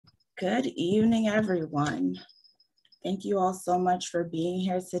Good evening, everyone. Thank you all so much for being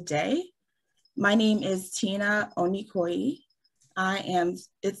here today. My name is Tina Onikoi.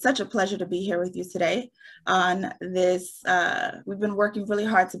 It's such a pleasure to be here with you today on this. We've been working really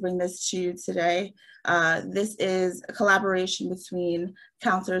hard to bring this to you today. This is a collaboration between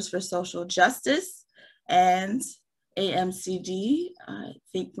Counselors for Social Justice and AMCD. I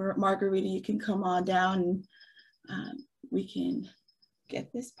think Margarita, you can come on down and we can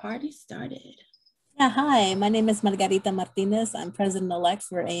get this party started. Yeah, hi, my name is Margarita Martinez. I'm president-elect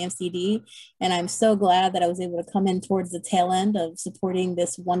for AMCD, and I'm so glad that I was able to come in towards the tail end of supporting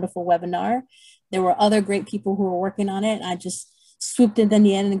this wonderful webinar. There were other great people who were working on it, and I just swooped in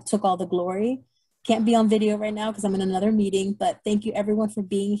the end and took all the glory. Can't be on video right now because I'm in another meeting, but thank you everyone for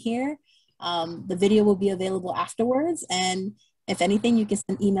being here. The video will be available afterwards, and if anything, you can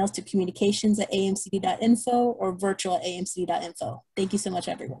send emails to communications@amcd.info or virtual@amcd.info. Thank you so much,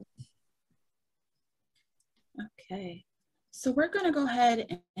 everyone. Okay, so we're going to go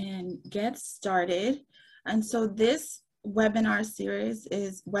ahead and get started. And so this webinar series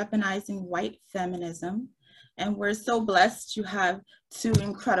is Weaponizing White Feminism. And we're so blessed to have two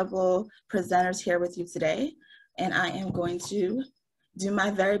incredible presenters here with you today. And I am going to do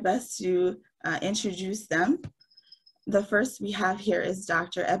my very best to introduce them. The first we have here is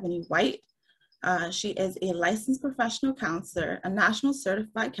Dr. Ebony White. She is a licensed professional counselor, a national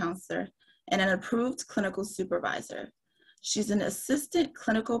certified counselor, and an approved clinical supervisor. She's an assistant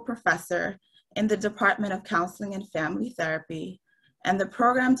clinical professor in the Department of Counseling and Family Therapy and the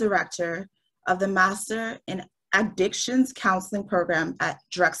program director of the Master in Addictions Counseling program at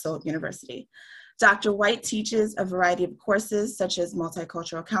Drexel University. Dr. White teaches a variety of courses such as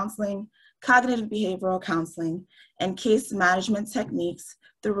multicultural counseling, cognitive behavioral counseling, and case management techniques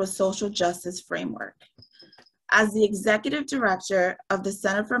through a social justice framework. As the executive director of the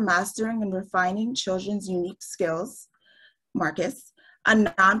Center for Mastering and Refining Children's Unique Skills, Marcus, a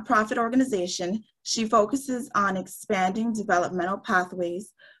nonprofit organization, she focuses on expanding developmental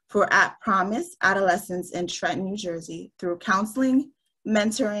pathways for at-promise adolescents in Trenton, New Jersey through counseling,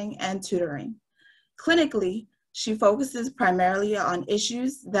 mentoring, and tutoring. Clinically, she focuses primarily on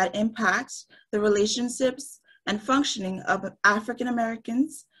issues that impact the relationships and functioning of African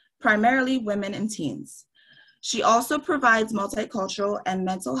Americans, primarily women and teens. She also provides multicultural and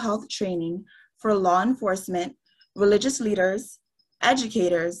mental health training for law enforcement, religious leaders,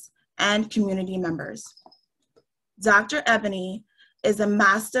 educators, and community members. Dr. Ebony is a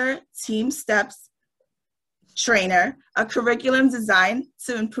master team steps trainer, a curriculum designed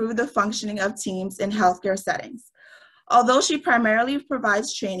to improve the functioning of teams in healthcare settings. Although she primarily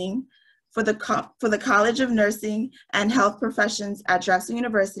provides training for the College of Nursing and Health Professions at Drexel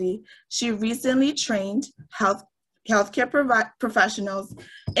University, she recently trained healthcare professionals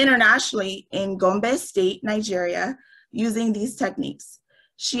internationally in Gombe State, Nigeria, using these techniques.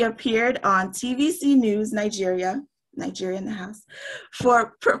 She appeared on TVC News Nigeria in the house,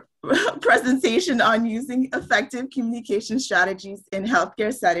 for presentation on using effective communication strategies in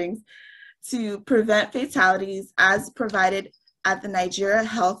healthcare settings to prevent fatalities as provided at the Nigeria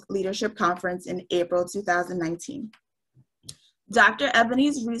Health Leadership Conference in April 2019. Dr.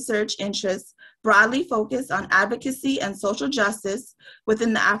 Ebony's research interests broadly focus on advocacy and social justice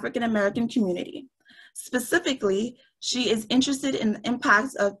within the African American community. Specifically, she is interested in the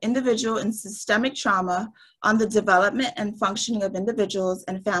impacts of individual and systemic trauma on the development and functioning of individuals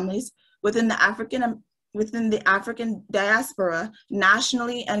and families within the African diaspora,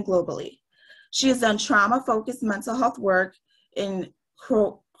 nationally and globally. She has done trauma-focused mental health work in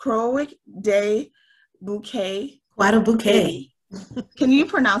Croix de Bouquet. Quite a bouquet. Can you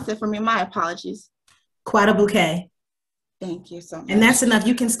pronounce it for me? My apologies. Quite a bouquet. Thank you so much. And that's enough.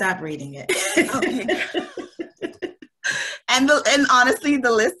 You can stop reading it. Okay. And honestly,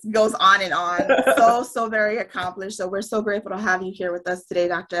 the list goes on and on. So very accomplished. So we're so grateful to have you here with us today,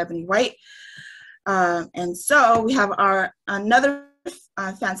 Dr. Ebony White. And so we have another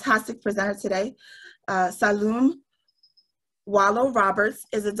fantastic presenter today. Sailume Walo-Roberts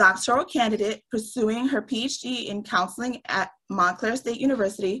is a doctoral candidate pursuing her PhD in counseling at Montclair State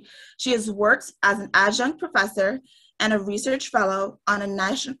University. She has worked as an adjunct professor and a research fellow on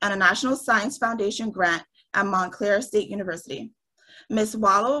a National Science Foundation grant at Montclair State University. Ms.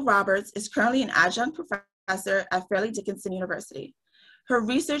 Walo-Roberts is currently an adjunct professor at Fairleigh Dickinson University. Her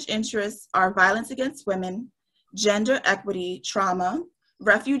research interests are violence against women, gender equity, trauma,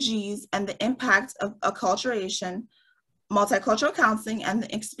 refugees, and the impact of acculturation, multicultural counseling, and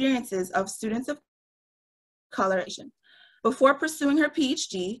the experiences of students of color. Before pursuing her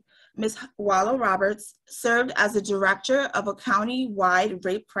PhD, Ms. Walo-Roberts served as the director of a county-wide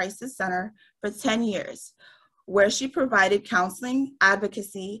rape crisis center for 10 years, where she provided counseling,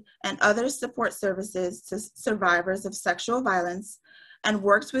 advocacy, and other support services to survivors of sexual violence, and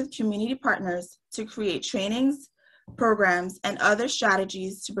worked with community partners to create trainings, programs, and other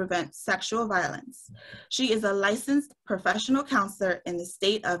strategies to prevent sexual violence. She is a licensed professional counselor in the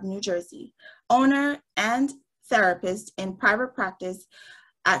state of New Jersey, owner and therapist in private practice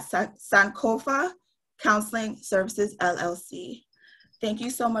at Sankofa Counseling Services, LLC. Thank you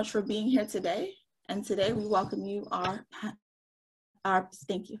so much for being here today. And today we welcome you,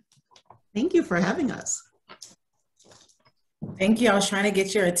 thank you. Thank you for having us. Thank you. I was trying to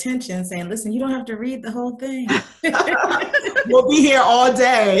get your attention saying, listen, you don't have to read the whole thing. We'll be here all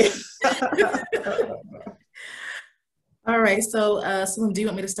day. All right. So, Sailume, do you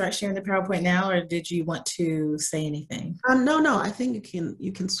want me to start sharing the PowerPoint now, or did you want to say anything? No, I think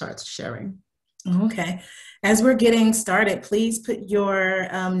you can start sharing. Okay. As we're getting started, please put your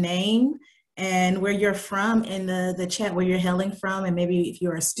name and where you're from in the chat, where you're hailing from, and maybe if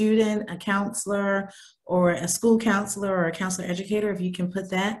you're a student, a counselor, or a school counselor, or a counselor educator, if you can put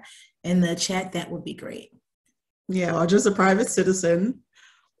that in the chat, that would be great. Yeah, or just a private citizen,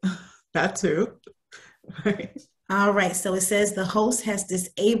 that too. All right, so it says the host has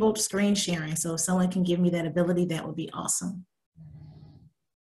disabled screen sharing. So if someone can give me that ability, that would be awesome.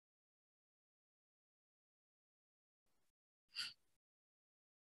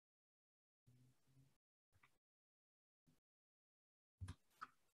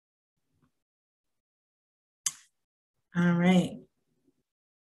 All right.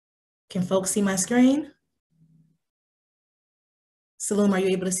 Can folks see my screen? Sailume, are you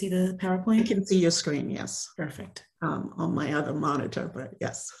able to see the PowerPoint? I can see your screen, yes. Perfect. On my other monitor, but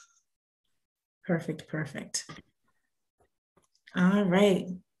yes. Perfect, perfect. All right.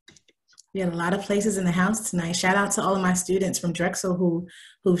 We had a lot of places in the house tonight. Shout out to all of my students from Drexel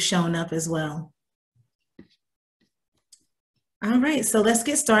who've shown up as well. All right, so let's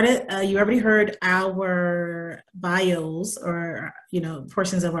get started. You already heard our bios, or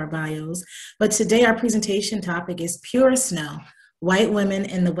portions of our bios, but today our presentation topic is Pure Snow: White Women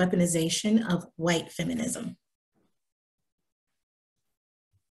and the Weaponization of White Feminism.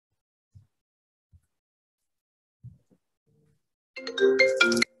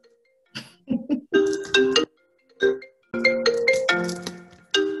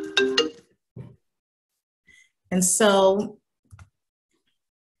 And so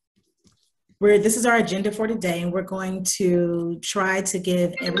this is our agenda for today, and we're going to try to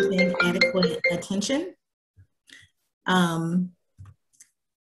give everything adequate attention.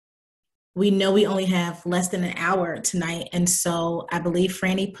 We know we only have less than an hour tonight, and so I believe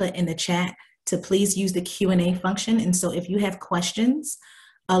Franny put in the chat to please use the Q&A function. And so if you have questions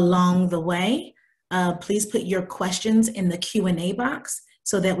along the way, please put your questions in the Q&A box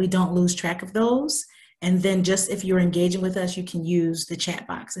so that we don't lose track of those. And then just if you're engaging with us, you can use the chat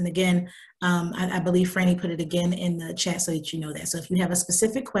box. And again, I believe Franny put it again in the chat so that you know that. So if you have a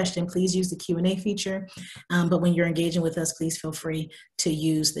specific question, please use the Q&A feature. But when you're engaging with us, please feel free to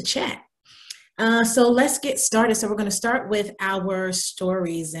use the chat. So let's get started. So we're going to start with our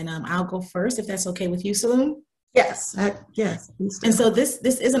stories, and I'll go first if that's okay with you, Sailume. Yes, yes. And so this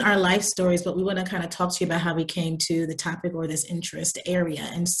isn't our life stories, but we want to kind of talk to you about how we came to the topic or this interest area.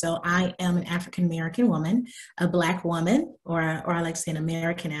 And so I am an African-American woman, a Black woman, or I like to say an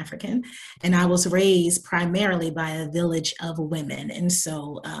American African, and I was raised primarily by a village of women. And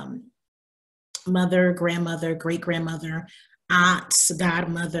so mother, grandmother, great-grandmother, aunts,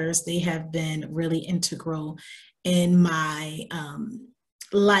 godmothers, they have been really integral in my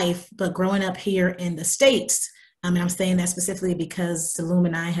life. But growing up here in the States, and I'm saying that specifically because Sailume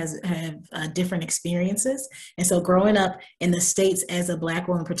and I have different experiences. And so growing up in the States as a Black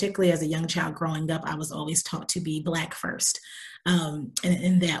woman, particularly as a young child growing up, I was always taught to be Black first. And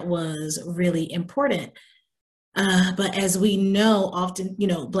that was really important. But as we know, often,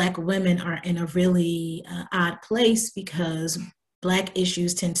 Black women are in a really odd place because Black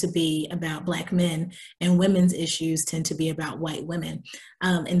issues tend to be about Black men and women's issues tend to be about white women.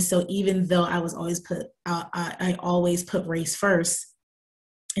 And so even though I always put race first,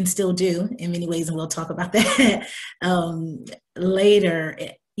 and still do in many ways, and we'll talk about that later,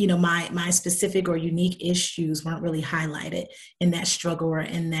 my specific or unique issues weren't really highlighted in that struggle or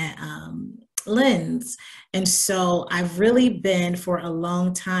in that lens. And so I've really been for a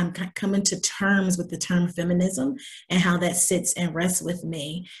long time coming to terms with the term feminism and how that sits and rests with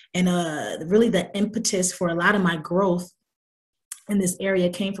me. And really the impetus for a lot of my growth in this area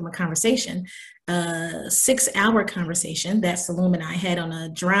came from a conversation, a 6-hour conversation that Sailume and I had on a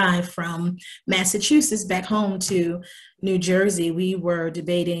drive from Massachusetts back home to New Jersey. We were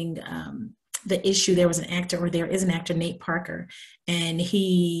debating the issue. There was an actor, or there is an actor, Nate Parker, and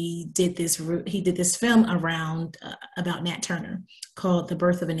he did this film around about Nat Turner called The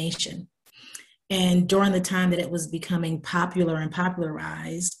Birth of a Nation. And during the time that it was becoming popular and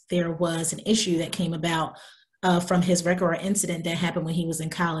popularized, there was an issue that came about from his record, or incident that happened when he was in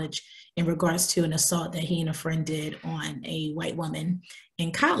college in regards to an assault that he and a friend did on a white woman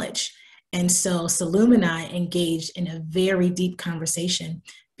in college. And so Sailume and I engaged in a very deep conversation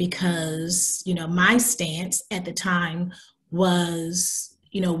because, you know, my stance at the time was,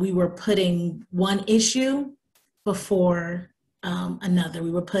 you know, we were putting one issue before another.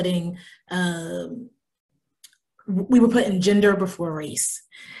 We were putting gender before race.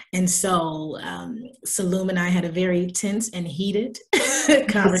 And so Sailume and I had a very tense and heated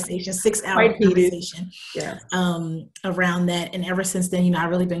conversation, 6-hour conversation around that. And ever since then, you know,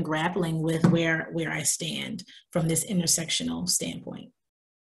 I've really been grappling with where I stand from this intersectional standpoint.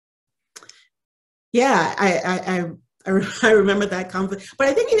 Yeah, I remember that conversation, but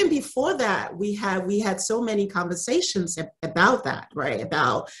I think even before that, we had so many conversations about that, right?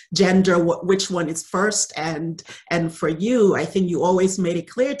 About gender, which one is first, and for you, I think you always made it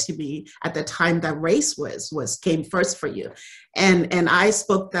clear to me at the time that race came first for you, and I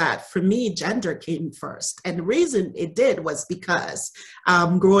spoke that for me, gender came first, and the reason it did was because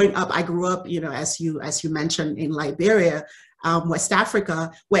growing up, I grew up, you know, as you mentioned, in Liberia, West Africa,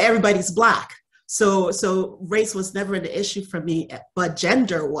 where everybody's Black. So race was never an issue for me, but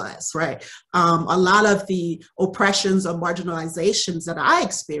gender was, right? A lot of the oppressions or marginalizations that I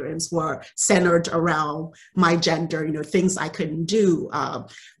experienced were centered around my gender, you know, things I couldn't do.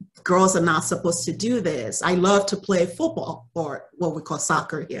 Girls are not supposed to do this. I love to play football, or what we call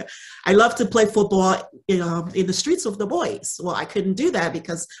soccer here. I love to play football in the streets with the boys. Well, I couldn't do that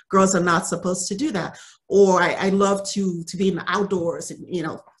because girls are not supposed to do that. Or I love to be in the outdoors, and, you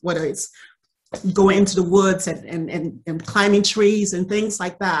know, whether it's going into the woods and climbing trees and things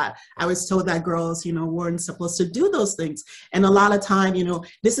like that. I was told that girls, you know, weren't supposed to do those things. And a lot of time, you know,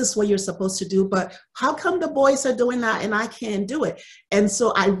 this is what you're supposed to do, but how come the boys are doing that and I can't do it? And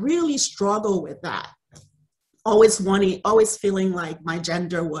so I really struggle with that. Always feeling like my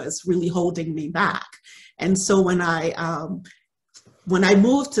gender was really holding me back. And so when I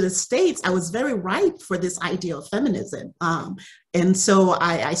moved to the States, I was very ripe for this idea of feminism. And so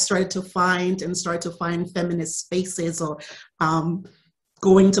I started to find feminist spaces, or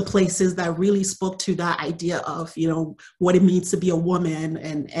going to places that really spoke to that idea of, you know, what it means to be a woman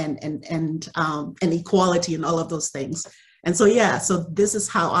and equality and all of those things. And so, yeah, so this is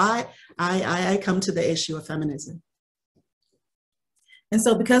how I come to the issue of feminism. And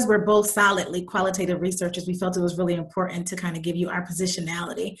so because we're both solidly qualitative researchers, we felt it was really important to kind of give you our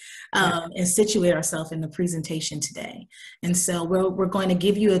positionality and situate ourselves in the presentation today. And so we're going to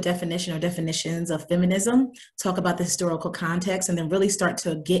give you a definition or definitions of feminism, talk about the historical context, and then really start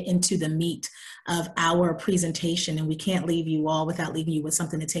to get into the meat of our presentation. And we can't leave you all without leaving you with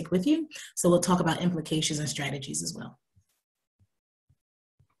something to take with you. So we'll talk about implications and strategies as well.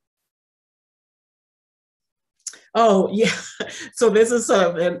 Oh, yeah. So this is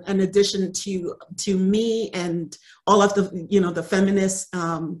an addition to me and all of the, you know, the feminist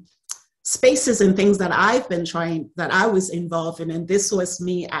spaces and things that I was involved in. And this was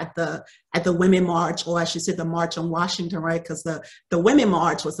me at the Women March, or I should say the March on Washington, right? Because the Women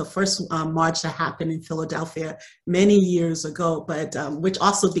March was the first march that happened in Philadelphia many years ago, but which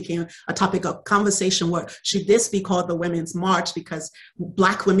also became a topic of conversation. What should this be called, the Women's March? Because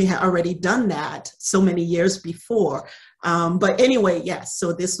Black women had already done that so many years before. But anyway, yes.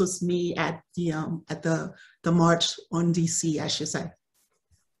 So this was me at the March on DC, I should say.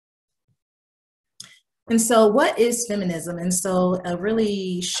 And so what is feminism? And so a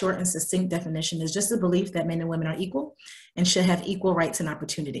really short and succinct definition is just the belief that men and women are equal and should have equal rights and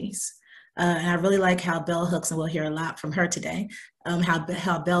opportunities. And I really like how Bell Hooks, and we'll hear a lot from her today,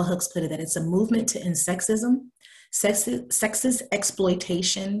 how Bell Hooks put it, that it's a movement to end sexism, sexist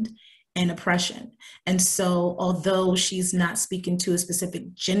exploitation, and oppression. And so although she's not speaking to a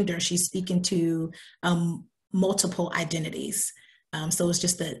specific gender, she's speaking to multiple identities. So it's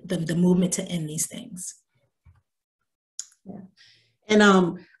just the movement to end these things. Yeah. And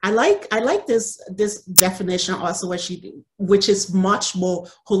I like this definition also, which is much more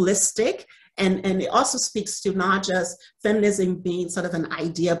holistic, and it also speaks to not just feminism being sort of an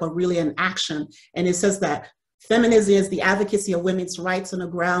idea, but really an action. And it says that Feminism is the advocacy of women's rights on the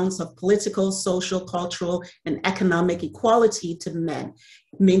grounds of political, social, cultural, and economic equality to men.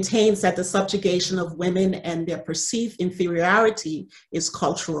 It maintains that the subjugation of women and their perceived inferiority is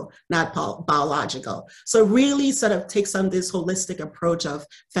cultural, not biological. So really sort of takes on this holistic approach of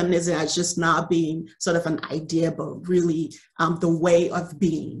feminism as just not being sort of an idea, but really the way of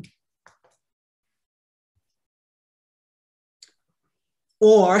being.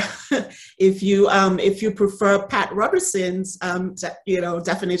 Or if you prefer Pat Robertson's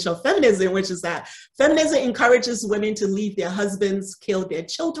definition of feminism, which is that feminism encourages women to leave their husbands, kill their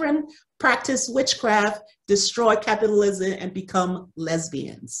children, practice witchcraft, destroy capitalism, and become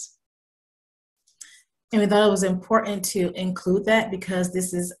lesbians. And we thought it was important to include that because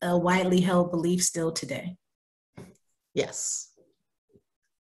this is a widely held belief still today. Yes.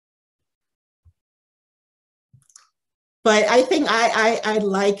 But I think I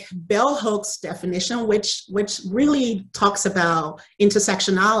like Bell Hooks' definition, which really talks about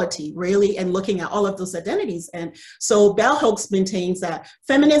intersectionality, really, and looking at all of those identities. And so Bell Hooks maintains that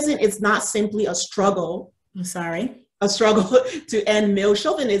feminism is not simply a struggle. A struggle to end male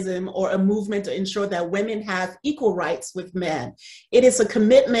chauvinism or a movement to ensure that women have equal rights with men. It is a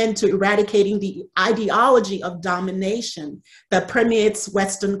commitment to eradicating the ideology of domination that permeates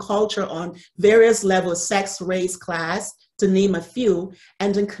Western culture on various levels, sex, race, class, to name a few,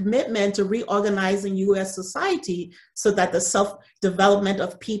 and a commitment to reorganizing US society so that the self-development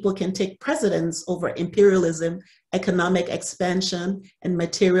of people can take precedence over imperialism, economic expansion, and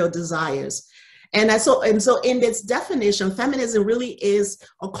material desires. And so in this definition, feminism really is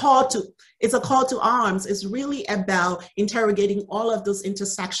a call to arms. It's really about interrogating all of those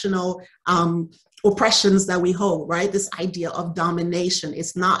intersectional oppressions that we hold, right? This idea of domination.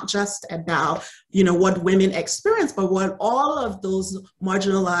 It's not just about, what women experience, but what all of those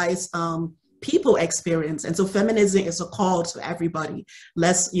marginalized people experience. And so feminism is a call to everybody.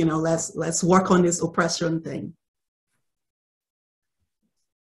 Let's work on this oppression thing.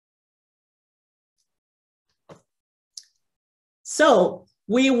 So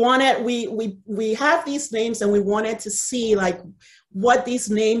we have these names and we wanted to see like what these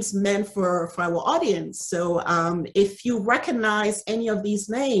names meant for our audience. So if you recognize any of these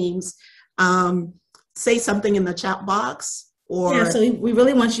names, say something in the chat box. Yeah, so we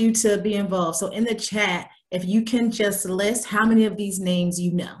really want you to be involved. So in the chat, if you can just list how many of these names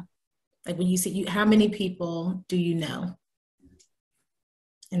you know. Like when you say how many people do you know?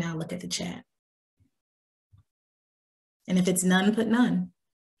 And I'll look at the chat. And if it's none, put none.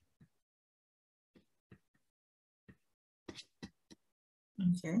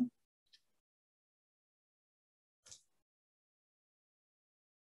 Okay.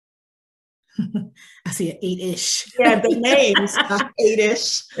 I see an 8-ish. Yeah, the names,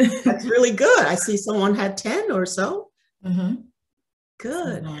 8-ish. That's really good. I see someone had 10 or so. Mm-hmm.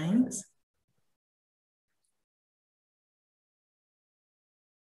 Good. Nice.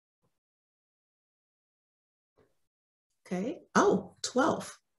 Okay. Oh,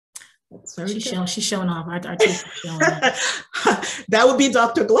 12. That's very good. She's showing off. Our teacher's showing off. That would be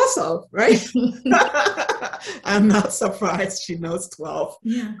Dr. Glosso, right? I'm not surprised she knows 12.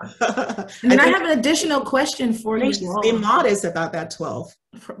 Yeah. And I have an additional question for you. She's being modest about that 12.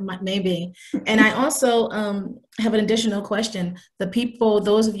 Maybe. And I also have an additional question.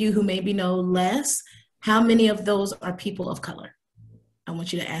 Those of you who maybe know less, how many of those are people of color? I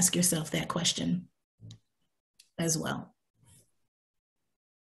want you to ask yourself that question as well.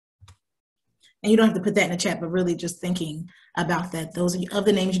 And you don't have to put that in the chat, but really just thinking about that. Those of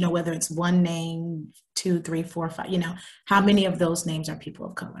the names, whether it's one name, 2, 3, 4, 5, how many of those names are people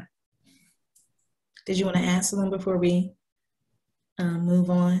of color? Did you want to ask them before we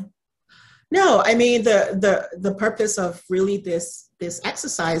move on? No, I mean, the purpose of really this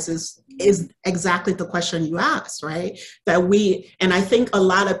exercise is exactly the question you asked, right? And I think a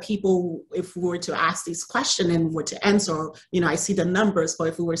lot of people, if we were to ask this question and were to answer, I see the numbers, but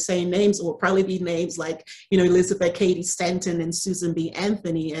if we were saying names, it would probably be names like, Elizabeth Cady Stanton and Susan B.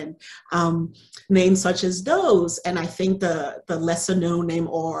 Anthony and names such as those. And I think the lesser known name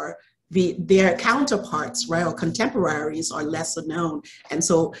or their counterparts, right, or contemporaries are lesser known. And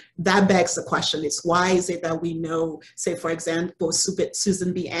so that begs the question is, why is it that we know, say, for example,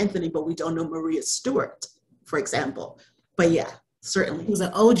 Susan B. Anthony, but we don't know Maria Stewart, for example? But yeah, certainly. Who's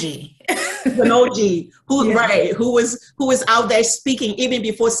an OG. An OG, right, who was out there speaking even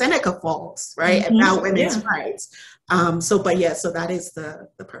before Seneca Falls, right, about women's rights. So that is the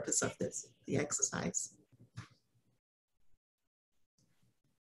purpose of the exercise.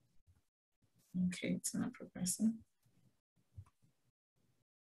 Okay, it's not progressing.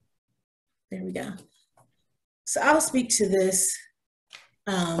 There we go. So I'll speak to this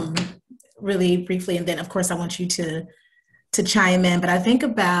really briefly, and then of course I want you to chime in. But I think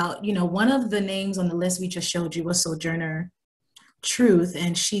about, one of the names on the list we just showed you was Sojourner Truth,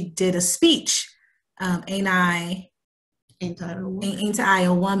 and she did a speech, Ain't I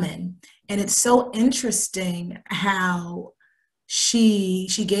a Woman? And it's so interesting how she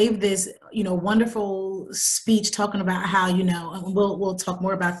gave this, wonderful speech talking about how, and we'll talk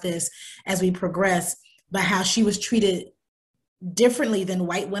more about this as we progress, but how she was treated differently than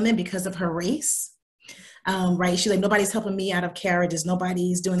white women because of her race. Right? She's like, nobody's helping me out of carriages.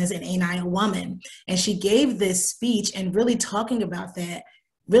 Nobody's doing this, and ain't I a woman? And she gave this speech, and really talking about that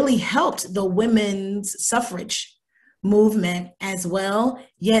really helped the women's suffrage movement as well.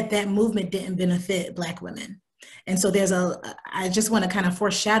 Yet that movement didn't benefit Black women. And so I just want to kind of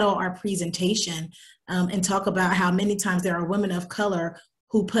foreshadow our presentation and talk about how many times there are women of color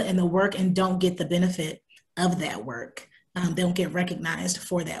who put in the work and don't get the benefit of that work. They don't get recognized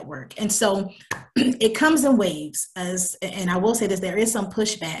for that work. And so it comes in waves, and I will say this, there is some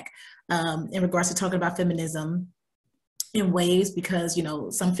pushback in regards to talking about feminism in waves, because,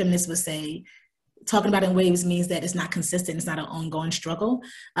 some feminists would say talking about it in waves means that it's not consistent, it's not an ongoing struggle.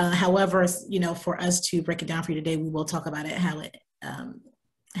 However, for us to break it down for you today, we will talk about it, how it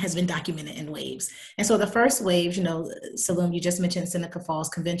has been documented in waves. And so the first wave, Sailume, you just mentioned Seneca Falls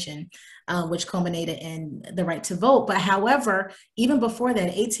Convention, which culminated in the right to vote. But however, even before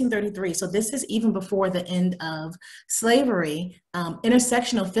that, 1833, so this is even before the end of slavery,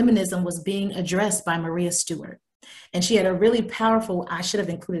 intersectional feminism was being addressed by Maria Stewart. And she had a really powerful, I should have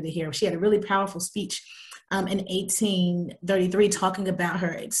included it here, she had a really powerful speech in 1833 talking about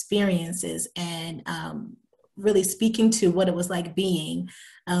her experiences and really speaking to what it was like being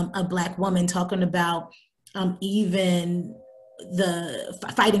a Black woman, talking about even the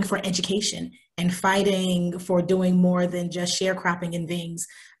fighting for education and fighting for doing more than just sharecropping and things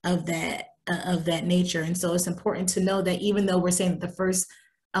of that nature. And so it's important to know that even though we're saying that the first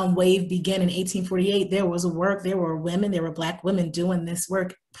wave began in 1848, there was work, there were women, there were Black women doing this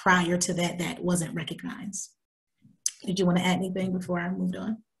work prior to that wasn't recognized. Did you want to add anything before I moved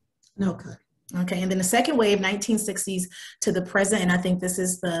on? No, good. Okay, and then the second wave, 1960s to the present, and I think this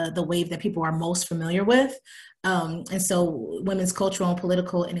is the wave that people are most familiar with. And so women's cultural and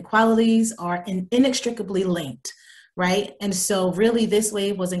political inequalities are inextricably linked, right? And so really this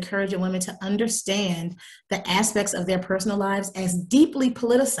wave was encouraging women to understand the aspects of their personal lives as deeply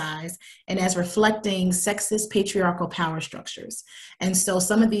politicized and as reflecting sexist patriarchal power structures. And so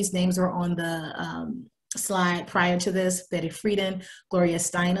some of these names were on the slide prior to this: Betty Friedan, Gloria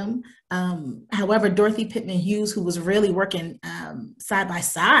Steinem. However, Dorothy Pittman Hughes, who was really working side by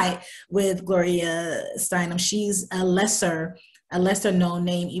side with Gloria Steinem, she's a lesser known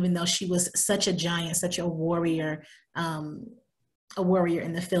name, even though she was such a giant, such a warrior in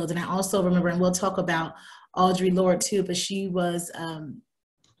the field. And I also remember, and we'll talk about Audre Lorde too, but she was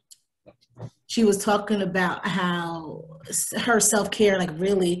talking about how her self-care, like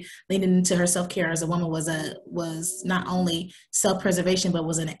really leaning into her self-care as a woman, was not only self-preservation, but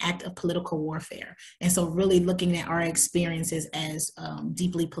was an act of political warfare. And so really looking at our experiences as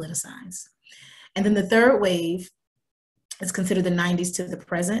deeply politicized. And then the third wave is considered the 90s to the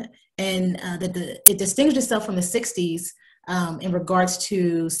present. And it distinguished itself from the 60s in regards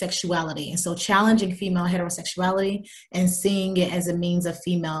to sexuality. And so challenging female heterosexuality and seeing it as a means of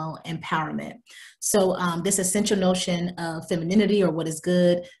female empowerment. So this essential notion of femininity, or what is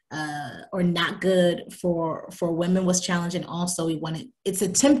good or not good for women, was challenged. And also it's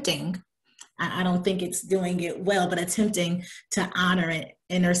attempting, I don't think it's doing it well, but attempting to honor it,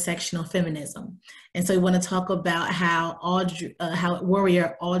 intersectional feminism. And so we want to talk about how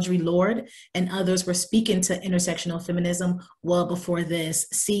warrior Audre Lorde and others were speaking to intersectional feminism well before this.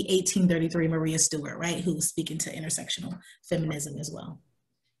 See 1833 Maria Stewart, right, who was speaking to intersectional feminism as well.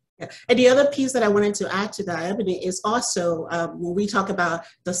 Yeah. And the other piece that I wanted to add to that, Ebony, is also when we talk about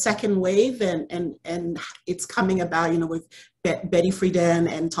the second wave and it's coming about, with Betty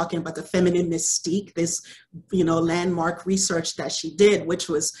Friedan and talking about the feminine mystique, this, landmark research that she did, which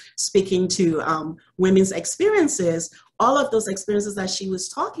was speaking to women's experiences. All of those experiences that she was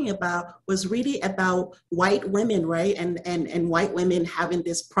talking about was really about white women, right? And white women having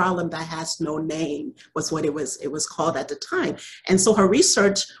this problem that has no name, was what it was called at the time. And so her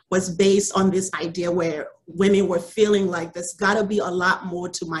research was based on this idea where women were feeling like there's gotta be a lot more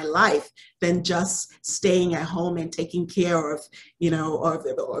to my life than just staying at home and taking care of,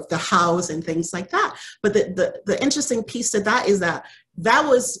 of the house and things like that. But the interesting piece to that is that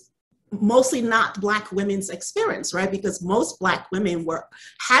was mostly not Black women's experience, right? Because most Black women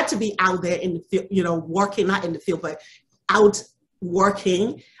had to be out there in the field, you know, working, not in the field, but out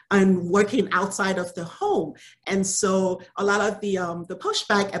working and working outside of the home. And so a lot of the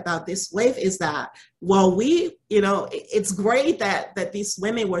pushback about this wave is that, well, we, you know, it's great that these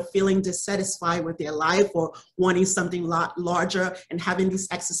women were feeling dissatisfied with their life or wanting something larger and having these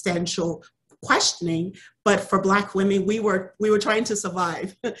existential questioning, but for Black women, we were trying to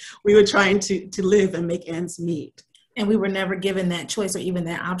survive. We were trying to live and make ends meet. And we were never given that choice or even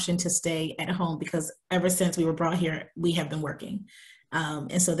that option to stay at home, because ever since we were brought here, we have been working.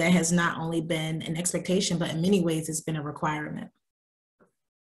 And so that has not only been an expectation, but in many ways, it's been a requirement.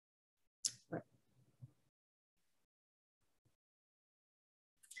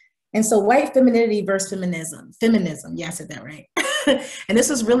 And so white femininity versus feminism. Feminism, yeah, I said that right. And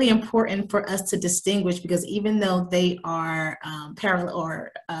this is really important for us to distinguish, because even though they are parallel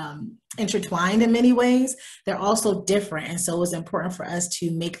or intertwined in many ways, they're also different. And so it's important for us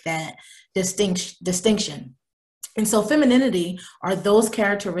to make that distinction. And so femininity are those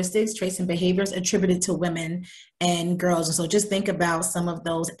characteristics, traits, and behaviors attributed to women and girls. And so just think about some of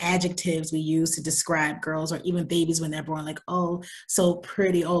those adjectives we use to describe girls or even babies when they're born, like, oh, so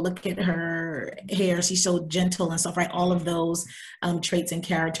pretty, oh, look at her hair, she's so gentle and stuff, right? All of those traits and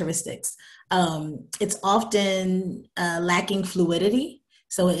characteristics. It's often lacking fluidity.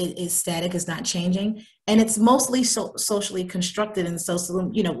 So it is static, it's not changing. And it's mostly socially constructed. And so,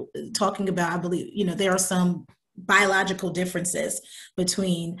 you know, talking about, I believe, you know, there are some biological differences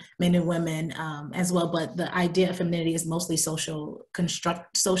between men and women as well, but the idea of femininity is mostly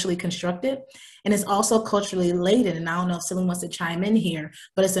socially constructed, and it's also culturally laden. And I don't know if someone wants to chime in here,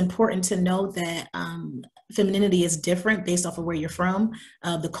 but it's important to know that femininity is different based off of where you're from,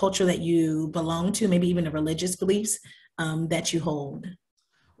 the culture that you belong to, maybe even the religious beliefs that you hold.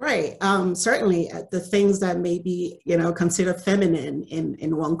 Right. Certainly the things that may be, you know, considered feminine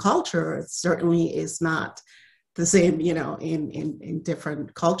in one culture certainly is not the same, you know, in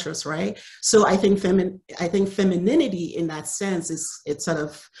different cultures, right? So I think femininity in that sense it sort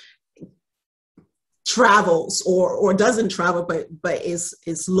of travels or doesn't travel, but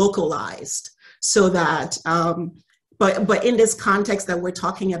is localized, so that but in this context that we're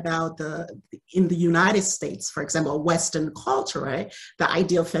talking about, in the United States, for example, Western culture, right? The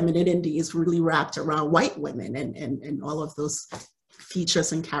idea of femininity is really wrapped around white women and all of those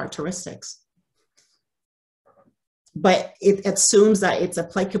features and characteristics. But it assumes that it's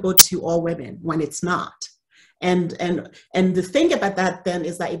applicable to all women when it's not. And the thing about that then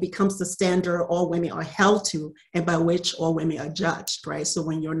is that it becomes the standard all women are held to and by which all women are judged, right? So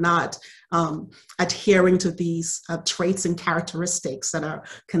when you're not adhering to these traits and characteristics that are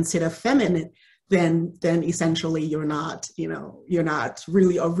considered feminine, then essentially you're not, you know, you're not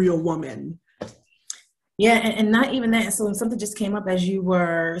really a real woman. Yeah, and not even that. So when something just came up as you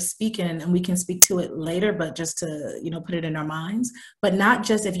were speaking, and we can speak to it later, but just to, you know, put it in our minds, but not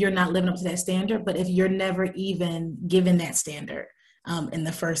just if you're not living up to that standard, but if you're never even given that standard in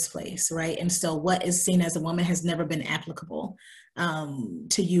the first place, right? And so what is seen as a woman has never been applicable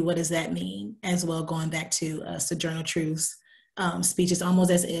to you. What does that mean? As well, going back to Sojourner Truth's speech, it's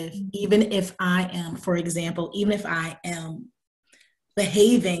almost as if, even if I am, for example, even if I am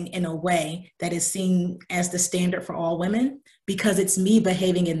behaving in a way that is seen as the standard for all women, because it's me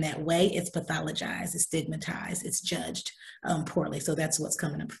behaving in that way, it's pathologized, it's stigmatized, it's judged poorly. So that's what's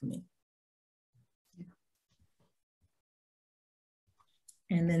coming up for me.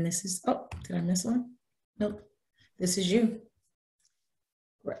 And then this is, oh, did I miss one? Nope, this is you.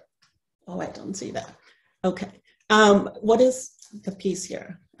 Right. Oh, I don't see that. Okay. What is the piece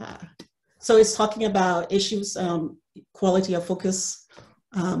here? So it's talking about issues, quality of focus,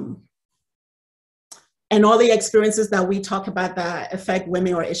 and all the experiences that we talk about that affect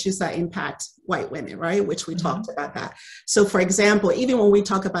women or issues that impact white women, right? Which we talked about that. So for example, even when we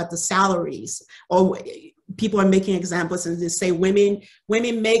talk about the salaries, or people are making examples and they say women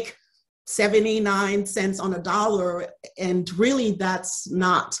make 79 cents on a dollar, and really that's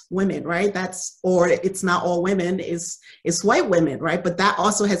not women, right? Or it's not all women, it's white women, right? But that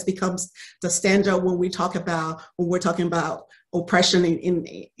also has become the standard when we're talking about oppression in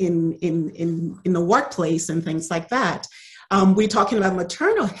the workplace and things like that. We're talking about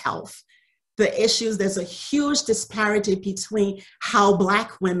maternal health. The issues, there's a huge disparity between how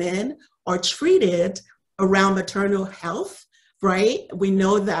Black women are treated around maternal health, right? We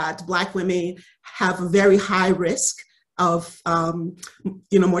know that Black women have a very high risk of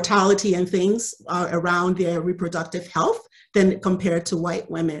mortality and things around their reproductive health than compared to white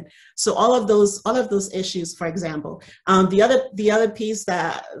women. So all of those issues, for example. The other piece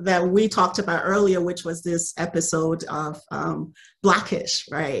that we talked about earlier, which was this episode of Blackish,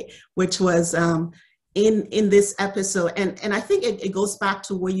 right? Which was in this episode, and I think it goes back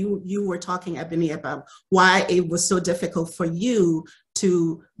to where you were talking, Ebony, about why it was so difficult for you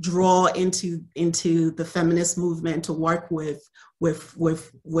to draw into the feminist movement, to work with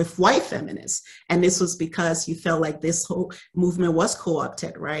white feminists. And this was because you felt like this whole movement was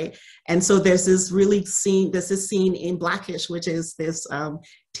co-opted, right? And so there's this scene in Blackish, which is this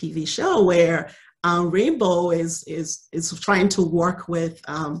TV show where Rainbow is trying to work with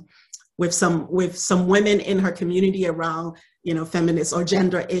some women in her community around, you know, feminist or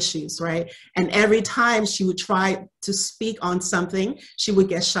gender issues, right? And every time she would try to speak on something, she would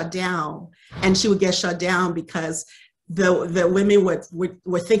get shut down. And she would get shut down because the women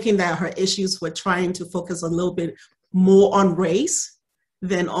were thinking that her issues were trying to focus a little bit more on race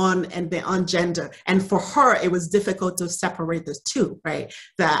than on gender. And for her, it was difficult to separate the two, right?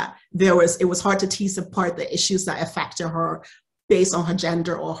 That it was hard to tease apart the issues that affected her based on her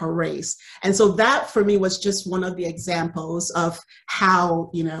gender or her race. And so that for me was just one of the examples of how,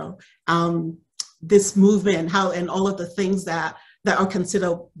 you know, this movement, and all of the things that are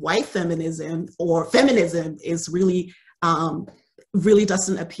considered white feminism or feminism is really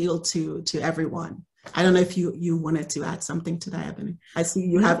doesn't appeal to everyone. I don't know if you wanted to add something to that, Ebony. I see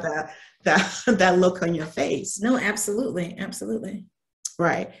you have that look on your face. No, absolutely, absolutely.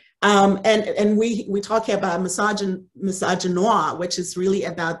 Right. And we talk about misogynoir, which is really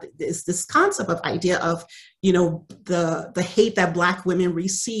about this concept of idea of, you know, the hate that Black women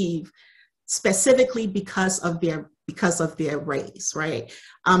receive specifically because of their race, right?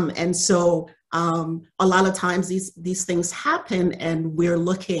 And so a lot of times these things happen, and we're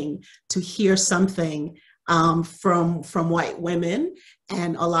looking to hear something from white women,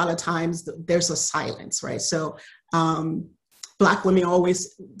 and a lot of times there's a silence, right? So Black women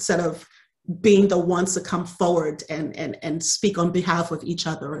always sort of being the ones to come forward and speak on behalf of each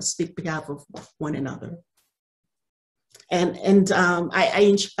other, or speak on behalf of one another. And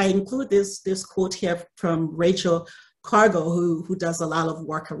I include this quote here from Rachel Cargo, who does a lot of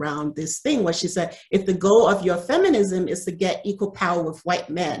work around this thing, where she said, if the goal of your feminism is to get equal power with white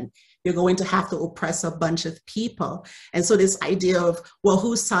men, you're going to have to oppress a bunch of people. And so this idea of, well,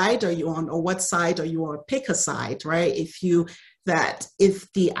 whose side are you on, or what side are you on? Pick a side, right? If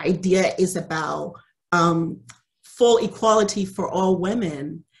the idea is about full equality for all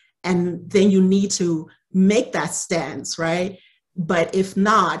women, and then you need to make that stance, right? But if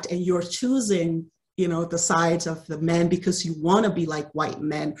not, and you're choosing, you know, the sides of the men because you want to be like white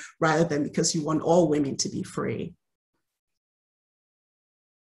men rather than because you want all women to be free.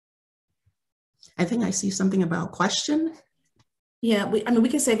 I think I see something about question. Yeah, we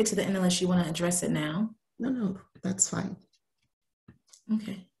can save it to the end unless you want to address it now. No, that's fine.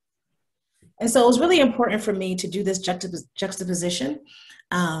 Okay. And so it was really important for me to do this juxtaposition.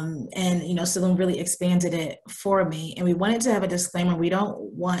 And, you know, Sailume really expanded it for me. And we wanted to have a disclaimer. We don't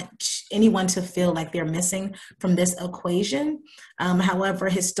want anyone to feel like they're missing from this equation. However,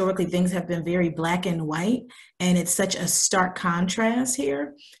 historically, things have been very Black and white, and it's such a stark contrast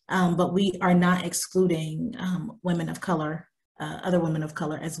here. But we are not excluding women of color, other women of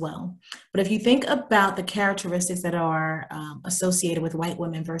color as well. But if you think about the characteristics that are associated with white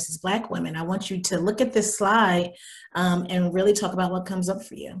women versus Black women, I want you to look at this slide and really talk about what comes up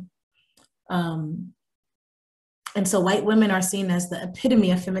for you. And so white women are seen as the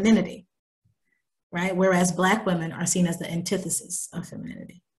epitome of femininity, right? Whereas Black women are seen as the antithesis of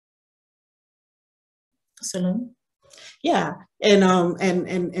femininity. Sailume? Yeah,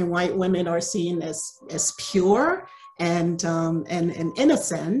 and white women are seen as pure and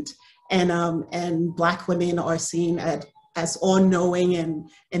innocent, and Black women are seen as all-knowing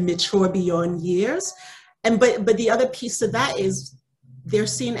and mature beyond years. But the other piece to that is they're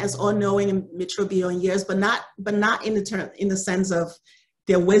seen as all-knowing and mature beyond years, but not in the sense of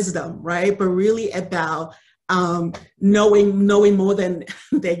their wisdom, right? But really about knowing more than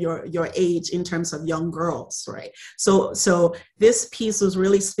your age in terms of young girls, right? So this piece was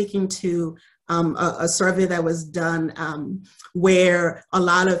really speaking to a survey that was done where a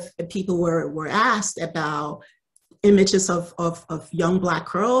lot of people were asked about images of young Black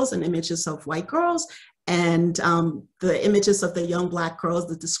girls and images of white girls. And the images of the young Black girls,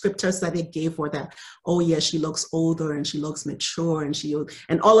 the descriptors that they gave were that, oh yeah, she looks older and she looks mature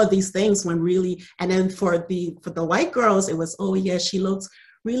and all of these things, when really, and then for the white girls, it was, oh yeah, she looks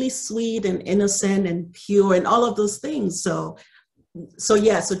really sweet and innocent and pure and all of those things. So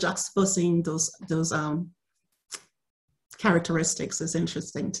juxtaposing those characteristics is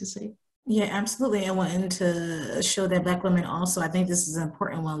interesting to see. Yeah, absolutely. I wanted to show that Black women also, I think this is an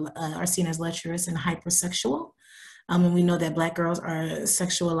important one, are seen as lecherous and hypersexual. And we know that Black girls are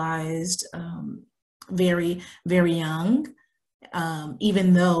sexualized very, very young.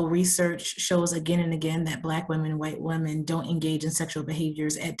 Even though research shows again and again that Black women, white women don't engage in sexual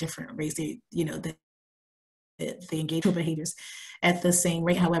behaviors at different rates. They engage in behaviors at the same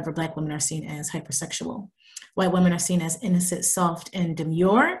rate. However, Black women are seen as hypersexual. White women are seen as innocent, soft, and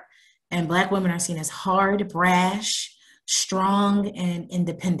demure. And Black women are seen as hard, brash, strong, and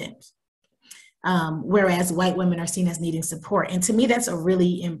independent. Whereas white women are seen as needing support. And to me, that's a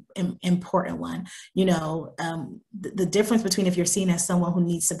really important one. You know, the difference between if you're seen as someone who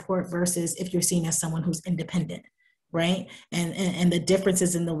needs support versus if you're seen as someone who's independent, right? And the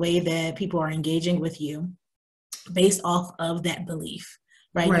differences in the way that people are engaging with you based off of that belief,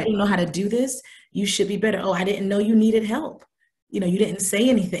 right? You don't know how to do this. You should be better. Oh, I didn't know you needed help. You know, you didn't say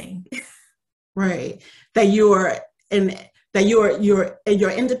anything. Right. That your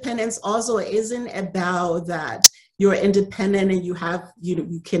independence also isn't about that you're independent and you have,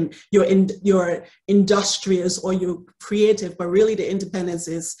 you're industrious or you're creative, but really the independence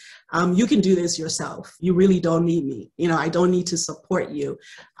is you can do this yourself. You really don't need me. You know, I don't need to support you.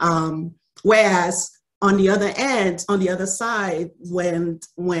 Whereas on the other end, on the other side, when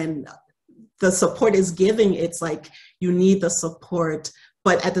the support is giving, it's like you need the support,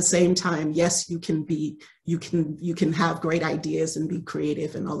 but at the same time, yes, you can have great ideas and be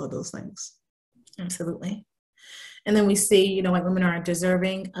creative and all of those things. Absolutely. And then we see, you know, white women are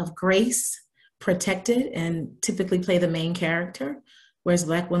deserving of grace, protected, and typically play the main character, whereas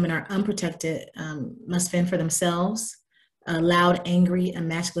Black women are unprotected, must fend for themselves, loud, angry,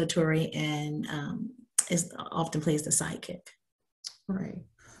 emasculatory, and often plays the sidekick. Right.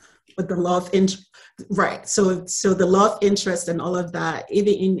 But the love interest, right? So the love interest and all of that,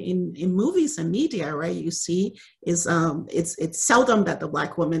 even in movies and media, right? You see, is it's seldom that the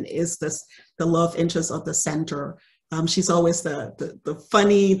Black woman is the love interest of the center. She's always the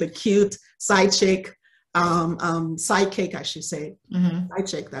funny, the cute side chick, sidekick, I should say. Mm-hmm. Side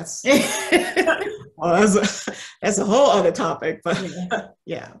chick. That's well, that's a whole other topic, but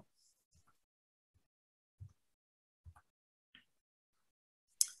yeah.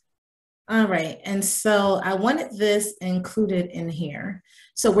 All right, and so I wanted this included in here.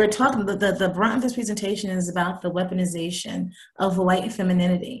 So we're talking, the brunt of this presentation is about the weaponization of white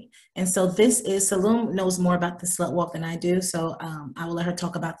femininity. And so this is, Sailume knows more about the slut walk than I do, so I will let her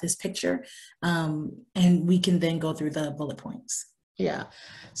talk about this picture, and we can then go through the bullet points. Yeah.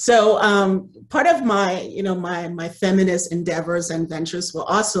 So part of my, my feminist endeavors and ventures were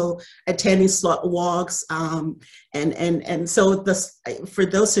also attending slut walks. And so for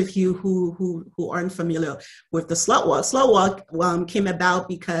those of you who aren't familiar with the slut walk came about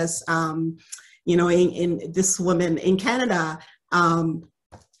because, in this woman in Canada,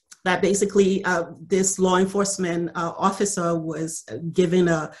 that basically this law enforcement officer was given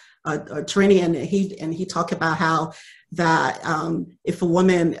a training, and he talked about how that if a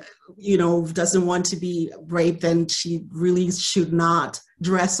woman, doesn't want to be raped, then she really should not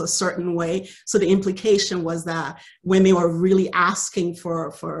dress a certain way. So the implication was that women were really asking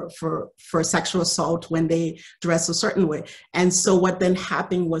for sexual assault when they dress a certain way. And so what then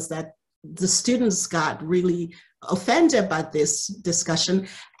happened was that the students got really offended by this discussion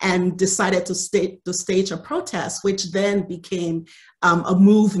and decided to stage a protest, which then became a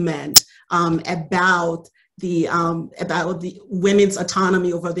movement about the women's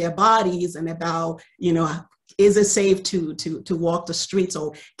autonomy over their bodies, and about, is it safe to walk the streets,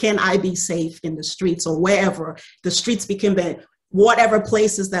 or can I be safe in the streets, or wherever the streets became whatever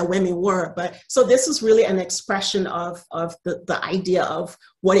places that women were. But so this is really an expression of the idea of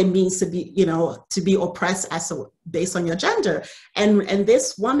what it means to be, to be oppressed based on your gender. And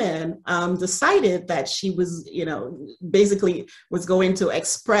this woman decided that she was, basically was going to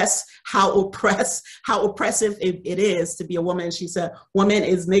express how oppressive it is to be a woman. She said, woman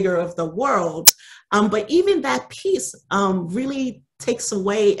is nigger of the world. But even that piece really takes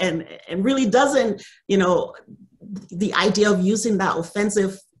away and really doesn't, the idea of using that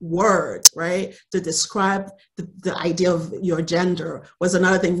offensive word, right, to describe the idea of your gender was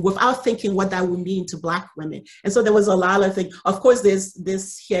another thing, without thinking what that would mean to Black women. And so there was a lot of things. Of course,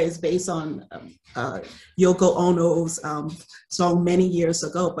 this here is based on Yoko Ono's song many years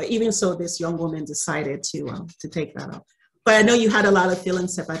ago, but even so, this young woman decided to take that up. But I know you had a lot of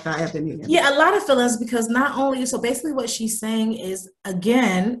feelings about that, Ebony. Yeah, a lot of feelings, because not only, so basically what she's saying is,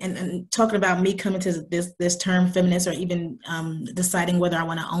 again, and talking about me coming to this term feminist, or even deciding whether I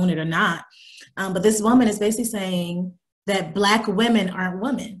want to own it or not. But this woman is basically saying, that Black women aren't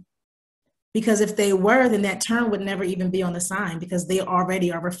women. Because if they were, then that term would never even be on the sign, because they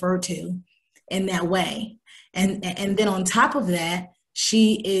already are referred to in that way. And then on top of that,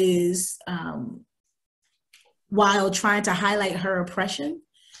 she is, while trying to highlight her oppression,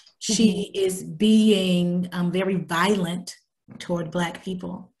 she is being very violent toward Black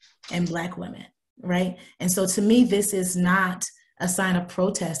people and Black women, right? And so to me, this is not a sign of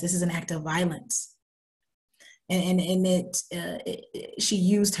protest. This is an act of violence. And she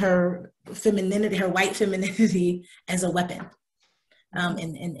used her femininity, her white femininity, as a weapon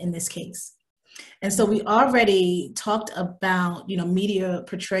in this case. And so we already talked about, you know, media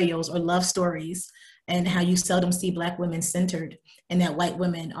portrayals or love stories and how you seldom see Black women centered, and that white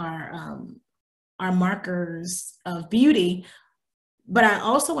women are markers of beauty. But I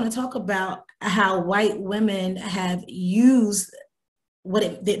also want to talk about how white women have used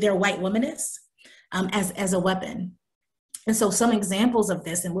their white womanness as a weapon. And so some examples of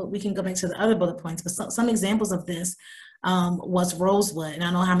this, and we can go back to the other bullet points, but some examples of this was Rosewood. And I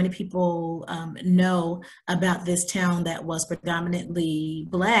don't know how many people know about this town that was predominantly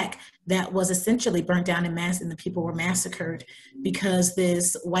Black, that was essentially burnt down in mass, and the people were massacred because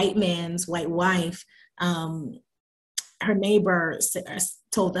this white man's white wife, her neighbor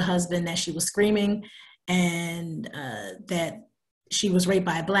told the husband that she was screaming and that she was raped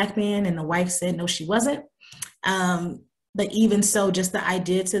by a Black man, and the wife said, no, she wasn't. But even so, just the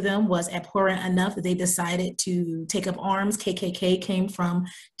idea to them was abhorrent enough that they decided to take up arms. KKK came from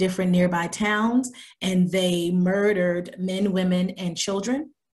different nearby towns, and they murdered men, women, and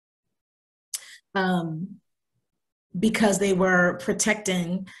children because they were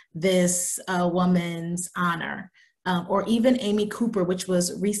protecting this woman's honor. Or even Amy Cooper, which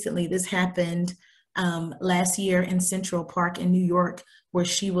was recently, this happened last year in Central Park in New York, where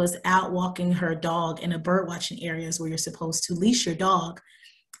she was out walking her dog in a bird watching areas where you're supposed to leash your dog.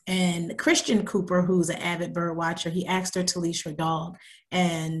 And Christian Cooper, who's an avid bird watcher, he asked her to leash her dog.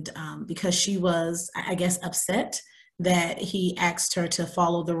 And because she was, I guess, upset that he asked her to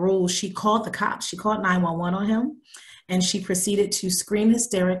follow the rules, she called the cops. She called 911 on him, and she proceeded to scream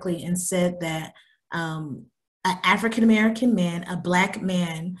hysterically and said that an African-American man, a Black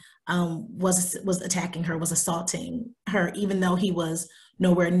man, was attacking her, was assaulting her, even though he was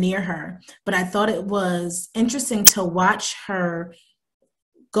nowhere near her. But I thought it was interesting to watch her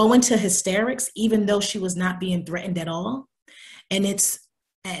go into hysterics, even though she was not being threatened at all. And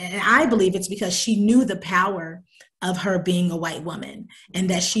I believe it's because she knew the power of her being a white woman, and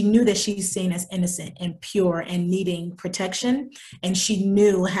that she knew that she's seen as innocent and pure and needing protection. And she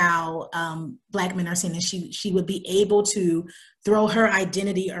knew how Black men are seen, and she would be able to throw her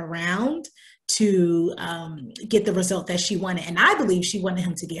identity around to get the result that she wanted. And I believe she wanted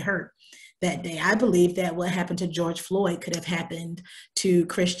him to get hurt that day. I believe that what happened to George Floyd could have happened to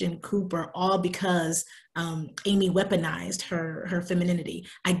Christian Cooper, all because Amy weaponized her femininity.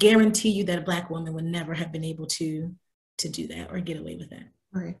 I guarantee you that a Black woman would never have been able to do that or get away with that.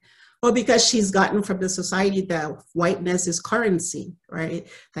 Right. Well, because she's gotten from the society that whiteness is currency, right?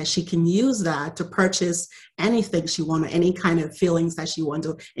 That she can use that to purchase anything she wants, any kind of feelings that she wants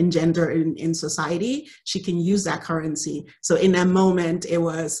to engender in society. She can use that currency. So in that moment, it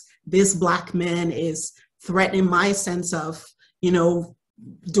was, this Black man is threatening my sense of, you know,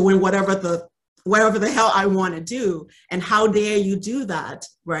 doing whatever the hell I want to do. And how dare you do that,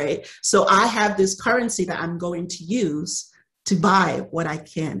 right? So I have this currency that I'm going to use to buy what I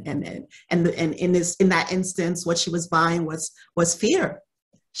can. And in that instance, what she was buying was fear.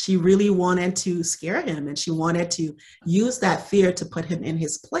 She really wanted to scare him, and she wanted to use that fear to put him in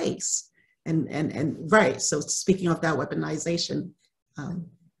his place. And right. So speaking of that weaponization.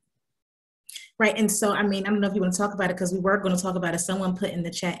 Right. And so, I mean, I don't know if you want to talk about it, because we were going to talk about it. Someone put in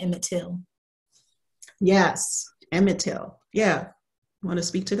the chat, Emmett Till. Yes, Emmett Till. Yeah. Want to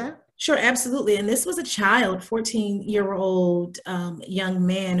speak to that? Sure, absolutely. And this was a child, 14-year-old young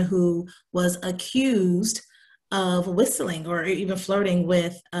man who was accused of whistling or even flirting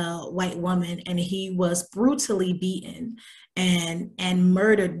with a white woman, and he was brutally beaten and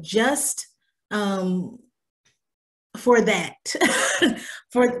murdered just for that,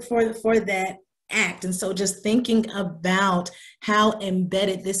 for that act. And so just thinking about how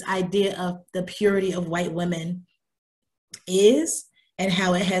embedded this idea of the purity of white women is, and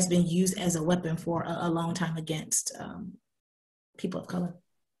how it has been used as a weapon for a long time against people of color.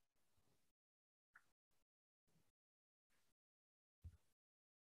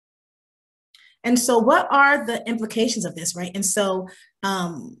 And so what are the implications of this, right? And so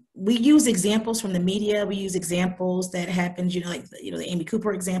we use examples from the media. We use examples that happened, like, the Amy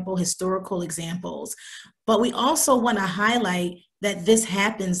Cooper example, historical examples. But we also want to highlight that this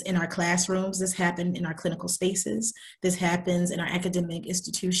happens in our classrooms, this happens in our clinical spaces, this happens in our academic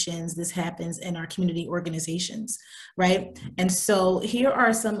institutions, this happens in our community organizations, right? And so here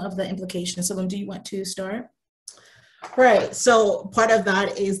are some of the implications. So, do you want to start? Right. So part of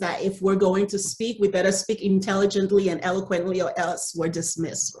that is that if we're going to speak, we better speak intelligently and eloquently, or else we're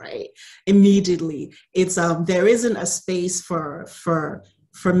dismissed, right? Immediately. It's there isn't a space for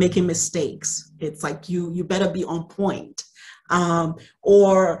making mistakes. It's like you better be on point.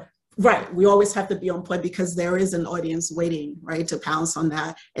 Right, we always have to be on point because there is an audience waiting, right, to pounce on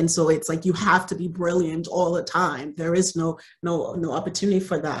that. And so it's like you have to be brilliant all the time. There is no opportunity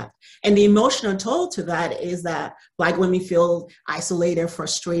for that. And the emotional toll to that is that Black women feel isolated,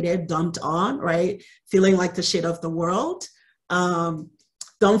 frustrated, dumped on, right, feeling like the shit of the world. Don't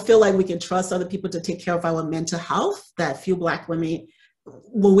feel like we can trust other people to take care of our mental health. That few Black women,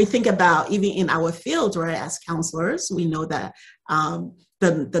 when we think about even in our field, right, as counselors, we know that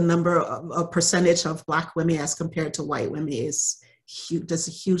the number of percentage of Black women as compared to white women is huge. There's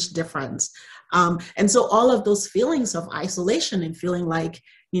a huge difference. And so all of those feelings of isolation and feeling like,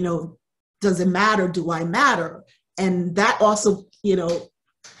 does it matter? Do I matter? And that also,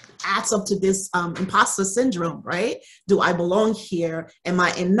 adds up to this imposter syndrome, right? Do I belong here? Am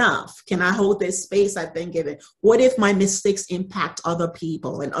I enough? Can I hold this space I've been given? What if my mistakes impact other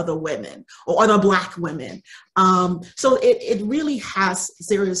people and other women or other Black women? So it really has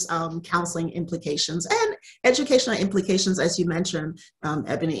serious counseling implications and educational implications, as you mentioned,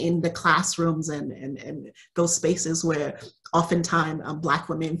 Ebony, in the classrooms and those spaces where oftentimes Black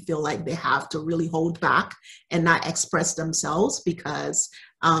women feel like they have to really hold back and not express themselves because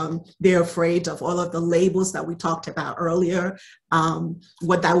they're afraid of all of the labels that we talked about earlier,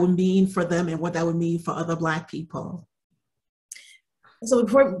 what that would mean for them and what that would mean for other Black people. So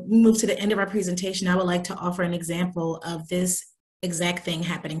before we move to the end of our presentation, I would like to offer an example of this exact thing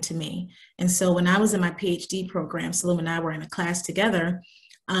happening to me. And so when I was in my PhD program, Sailume and I were in a class together,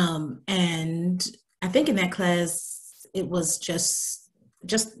 and I think in that class, it was just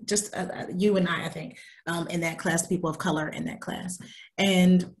you and I think, in that class, people of color in that class.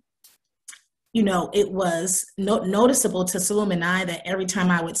 And, it was noticeable to Sailume and I that every time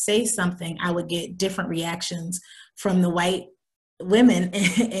I would say something, I would get different reactions from the white women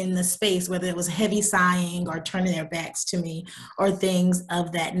in the space, whether it was heavy sighing or turning their backs to me or things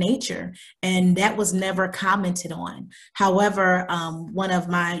of that nature. And that was never commented on. However, one of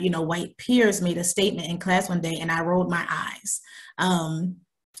my, white peers made a statement in class one day and I rolled my eyes.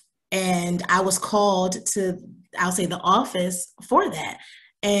 And I was called to, I'll say, the office for that.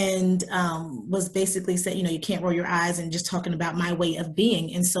 And was basically said, you can't roll your eyes, and just talking about my way of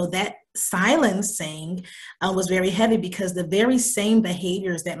being. And so that silencing was very heavy because the very same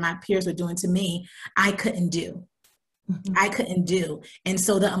behaviors that my peers were doing to me, I couldn't do. I couldn't do. And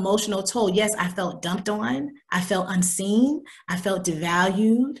so the emotional toll, yes, I felt dumped on, I felt unseen, I felt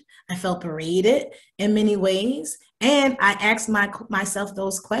devalued, I felt berated in many ways. And I asked myself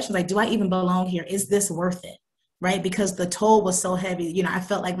those questions, like, do I even belong here? Is this worth it? Right? Because the toll was so heavy. I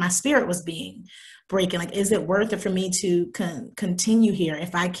felt like my spirit was being breaking. Like, is it worth it for me to continue here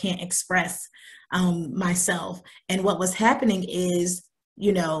if I can't express myself? And what was happening is,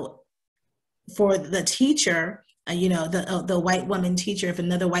 for the teacher, the white woman teacher, if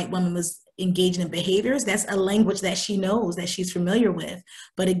another white woman was engaging in behaviors, that's a language that she knows, that she's familiar with.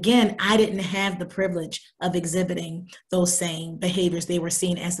 But again, I didn't have the privilege of exhibiting those same behaviors. They were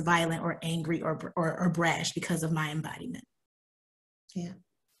seen as violent or angry or brash because of my embodiment. Yeah.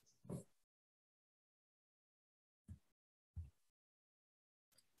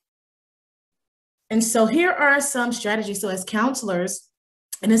 And so here are some strategies. So as counselors,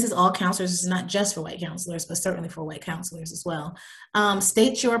 and this is all counselors, this is not just for white counselors, but certainly for white counselors as well.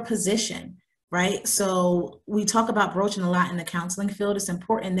 State your position, right? So we talk about broaching a lot in the counseling field. It's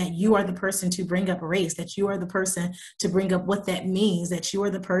important that you are the person to bring up race, that you are the person to bring up what that means, that you are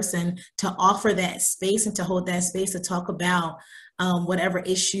the person to offer that space and to hold that space to talk about whatever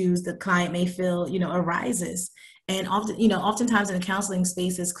issues the client may feel, arises. And often, oftentimes in the counseling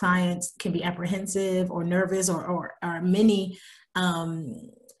spaces, clients can be apprehensive or nervous or many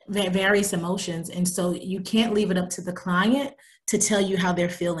various emotions. And so you can't leave it up to the client to tell you how they're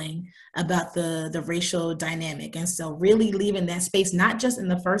feeling about the racial dynamic. And so really leaving that space, not just in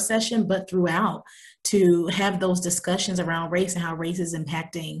the first session, but throughout, to have those discussions around race and how race is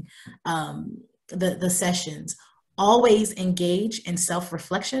impacting the sessions. always engage in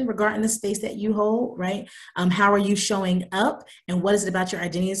self-reflection regarding the space that you hold, right? How are you showing up, and what is it about your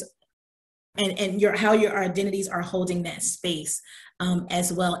identities and how your identities are holding that space,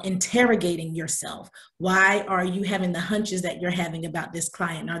 as well, interrogating yourself. Why are you having the hunches that you're having about this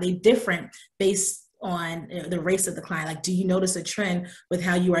client? Are they different based on the race of the client? Like, do you notice a trend with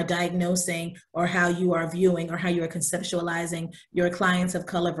how you are diagnosing or how you are viewing or how you are conceptualizing your clients of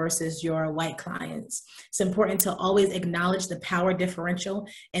color versus your white clients? It's important to always acknowledge the power differential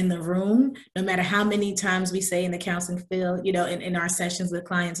in the room, no matter how many times we say in the counseling field, you know, in our sessions with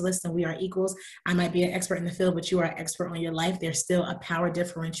clients, listen, we are equals. I might be an expert in the field, but you are an expert on your life. There's still a power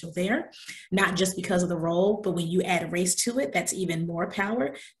differential there, not just because of the role, but when you add race to it, that's even more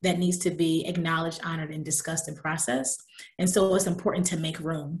power that needs to be acknowledged, honored, and discussed and processed. And so it's important to make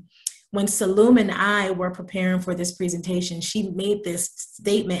room. When Sailume and I were preparing for this presentation, she made this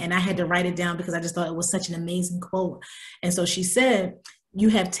statement, and I had to write it down because I just thought it was such an amazing quote. And so she said, "You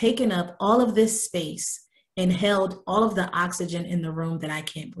have taken up all of this space and held all of the oxygen in the room that I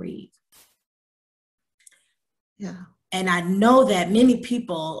can't breathe." Yeah. And I know that many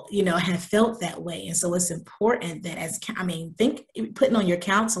people, you know, have felt that way. And so it's important that think putting on your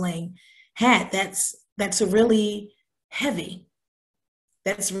counseling hat, that's really heavy.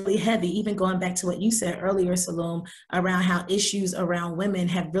 That's really heavy. Even going back to what you said earlier, Sailume, around how issues around women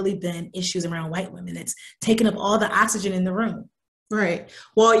have really been issues around white women. It's taken up all the oxygen in the room. Right.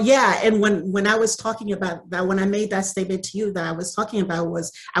 Well, yeah. And when I was talking about that, when I made that statement to you that I was talking about,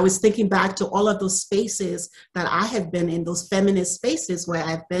 I was thinking back to all of those spaces that I have been in, those feminist spaces where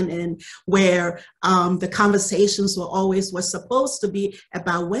I've been in, where the conversations were supposed to be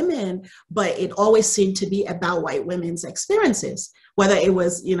about women, but it always seemed to be about white women's experiences. Whether it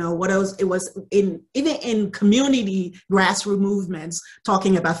was, you know, what else, it was even in community grassroots movements,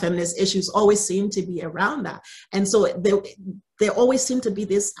 talking about feminist issues always seemed to be around that. And so there always seemed to be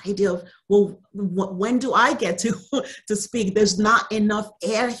this idea of, well, when do I get to speak? There's not enough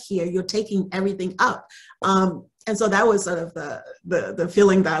air here. You're taking everything up. And so that was sort of the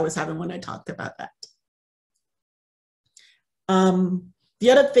feeling that I was having when I talked about that. The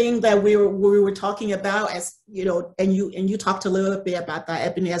other thing that we were talking about, as you know, and you talked a little bit about that,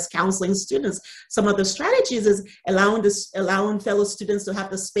 Ebony, as counseling students, some of the strategies is allowing fellow students to have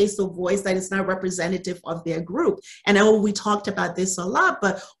the space of voice that is not representative of their group. And I know we talked about this a lot,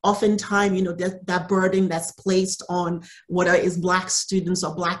 but oftentimes, you know, that burden that's placed on whether it's Black students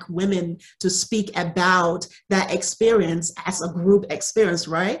or Black women to speak about that experience as a group experience,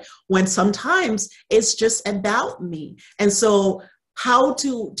 right? When sometimes it's just about me. And so how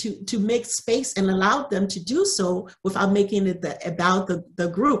to make space and allow them to do so without making it about the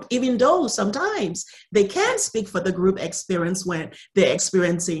group, even though sometimes they can speak for the group experience when they're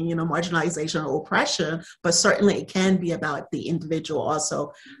experiencing, you know, marginalization or oppression, but certainly it can be about the individual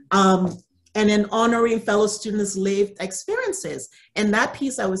also. And then honoring fellow students' lived experiences. And that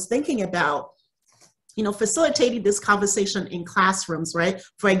piece I was thinking about, you know, facilitating this conversation in classrooms, right?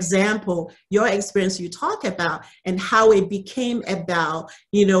 For example, your experience you talk about and how it became about,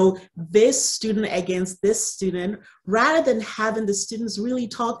 you know, this student against this student, rather than having the students really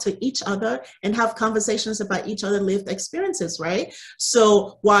talk to each other and have conversations about each other's lived experiences, right?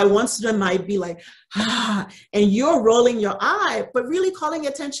 So while one student might be like, and you're rolling your eye, but really calling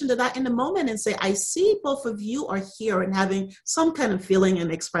attention to that in the moment and say, I see both of you are here and having some kind of feeling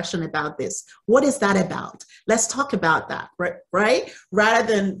and expression about this. What is that about? Let's talk about that, right?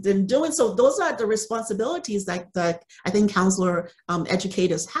 Rather than doing so. Those are the responsibilities that I think counselor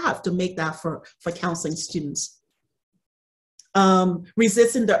educators have to make that for counseling students.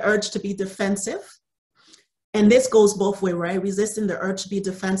 Resisting the urge to be defensive. And this goes both ways, right? Resisting the urge to be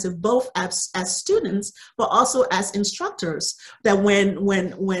defensive, both as students, but also as instructors. That when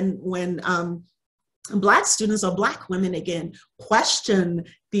Black students or Black women, again, question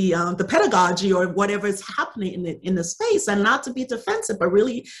the pedagogy or whatever is happening in the space, and not to be defensive, but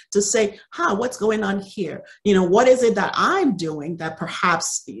really to say, what's going on here? You know, what is it that I'm doing that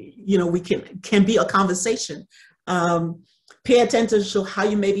perhaps, you know, we can be a conversation. Pay attention to how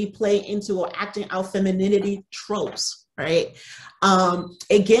you maybe play into or acting out femininity tropes, right?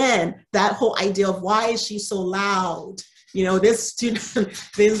 Again, that whole idea of why is she so loud? You know, this student,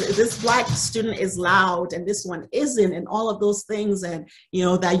 this Black student is loud and this one isn't, and all of those things, and you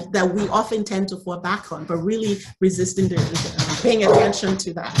know that we often tend to fall back on, but really resisting paying attention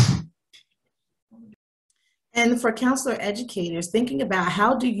to that. And for counselor educators, thinking about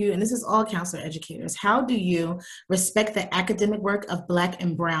how do you, and this is all counselor educators, how do you respect the academic work of Black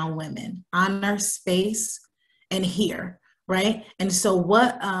and brown women, honor space, and hear? right? And so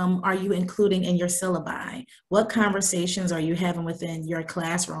what are you including in your syllabi? What conversations are you having within your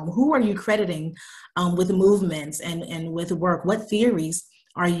classroom? Who are you crediting with movements and with work? What theories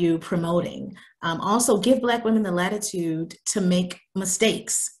are you promoting? Also, give Black women the latitude to make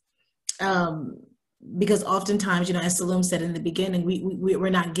mistakes. Because oftentimes, you know, as Sailume said in the beginning, we're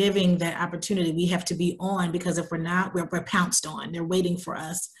not giving that opportunity. We have to be on, because if we're not, we're pounced on. They're waiting for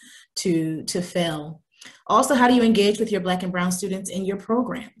us to fail. Also, how do you engage with your Black and Brown students in your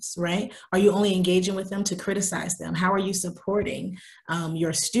programs, right? Are you only engaging with them to criticize them? How are you supporting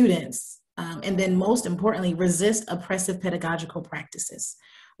your students? And then most importantly, resist oppressive pedagogical practices,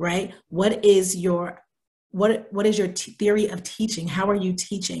 right? What is your theory of teaching? How are you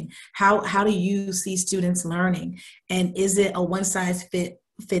teaching? How do you see students learning? And is it a one size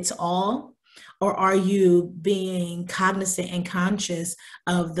fits all? Or are you being cognizant and conscious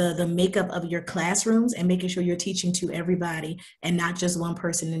of the makeup of your classrooms and making sure you're teaching to everybody and not just one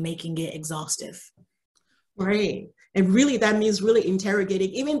person and making it exhaustive? Right. And really, that means really interrogating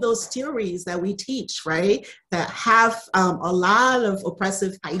even those theories that we teach, right, that have a lot of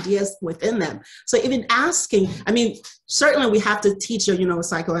oppressive ideas within them. So even asking, I mean, certainly we have to teach, you know,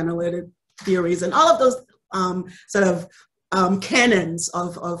 psychoanalytic theories and all of those sort of canons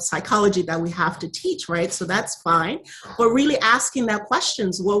of psychology that we have to teach, right? So that's fine. But really asking that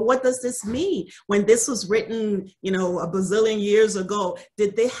questions, well, what does this mean? When this was written, you know, a bazillion years ago,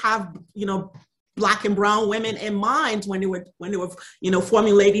 did they have, you know, Black and brown women in mind when they were, you know,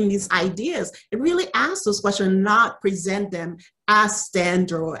 formulating these ideas? It really asks those questions, not present them as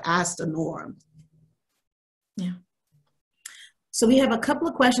standard or as the norm. Yeah. So we have a couple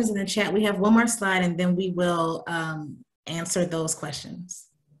of questions in the chat. We have one more slide, and then we will answer those questions.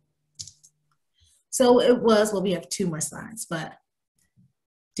 So it was, well, we have two more slides, but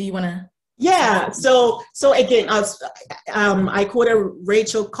do you want to? Yeah, so again, I quoted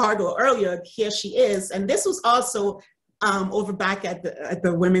Rachel Cardo earlier. Here she is, and this was also over back at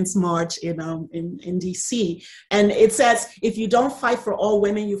the Women's March in DC, and it says, if you don't fight for all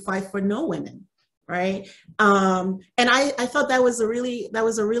women, you fight for no women, right? And I thought that was a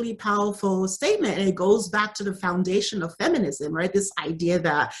really powerful statement, and it goes back to the foundation of feminism, right? This idea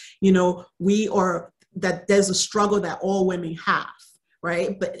that, you know, that there's a struggle that all women have.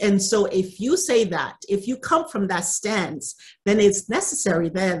 Right. And so if you say that, if you come from that stance, then it's necessary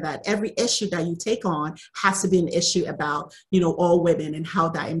then that every issue that you take on has to be an issue about, you know, all women and how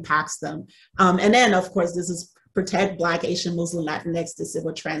that impacts them. And then, of course, this is protect Black, Asian, Muslim, Latinx,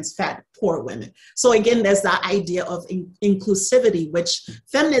 disabled, trans, fat, poor women. So again, there's that idea of inclusivity, which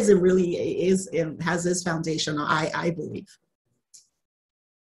feminism really has its foundation, I believe.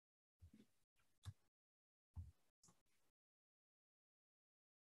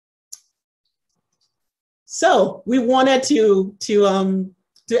 So we wanted to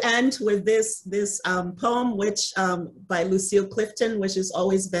end with this poem, which by Lucille Clifton, which has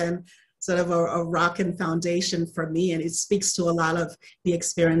always been sort of a rock and foundation for me, and it speaks to a lot of the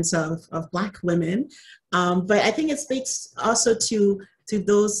experience of Black women. But I think it speaks also to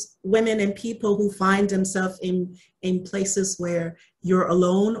those women and people who find themselves in places where you're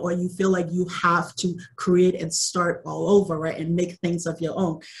alone, or you feel like you have to create and start all over, right, and make things of your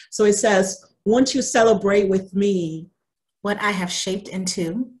own. So it says, won't you celebrate with me what I have shaped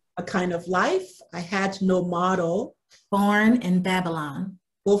into? A kind of life I had no model. Born in Babylon.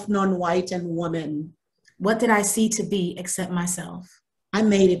 Both non-white and woman. What did I see to be except myself? I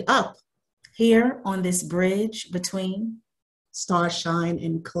made it up. Here on this bridge between starshine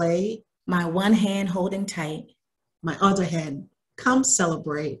and clay. My one hand holding tight. My other hand, come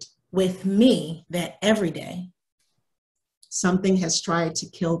celebrate. With me that every day. Something has tried to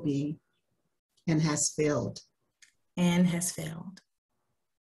kill me. And has failed. And has failed.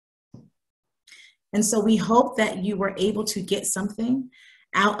 And so we hope that you were able to get something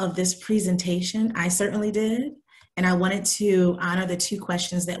out of this presentation. I certainly did. And I wanted to honor the two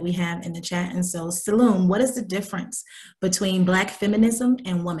questions that we have in the chat. And so, Sailume, what is the difference between Black feminism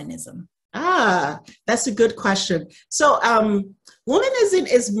and womanism? That's a good question. So womanism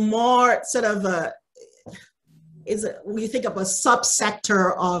is more sort of we think of a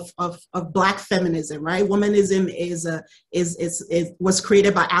subsector of Black feminism, right? Womanism was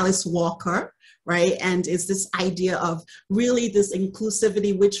created by Alice Walker, right? And it's this idea of really this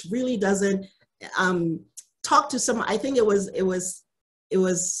inclusivity, which really doesn't talk to some. I think it was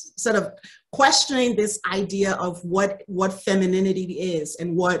sort of questioning this idea of what femininity is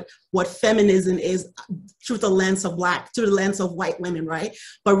and what feminism is through the lens of white women, right?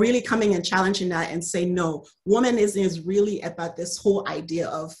 But really coming and challenging that and saying, no, womanism is really about this whole idea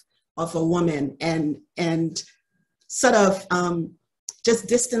of a woman and sort of just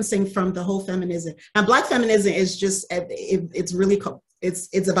distancing from the whole feminism. Now, Black feminism is just, it's really,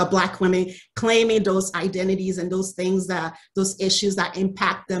 it's about Black women claiming those identities and those things those issues that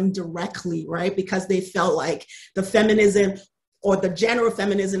impact them directly, right? Because they felt like the feminism or the general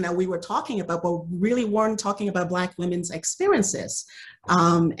feminism that we were talking about, but really weren't talking about Black women's experiences.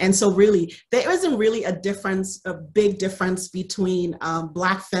 And so really, there isn't really a big difference between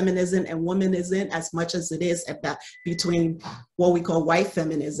Black feminism and womanism as much as it is between what we call white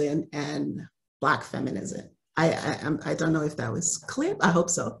feminism and Black feminism. I don't know if that was clear. I hope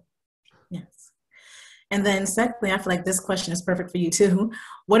so. Yes. And then secondly, I feel like this question is perfect for you too.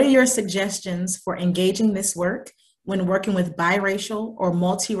 What are your suggestions for engaging this work when working with biracial or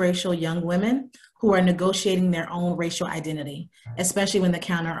multiracial young women who are negotiating their own racial identity, especially when the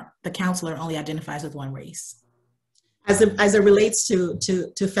counselor only identifies with one race? As it relates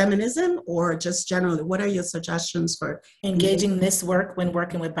to feminism, or just generally, what are your suggestions for engaging this work when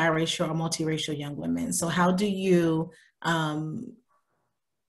working with biracial or multiracial young women? So how do you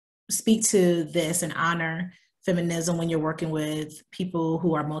speak to this and honor feminism when you're working with people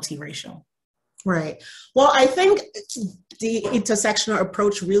who are multiracial? Right. Well, I think the intersectional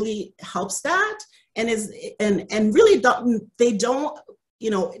approach really helps that, and really they don't,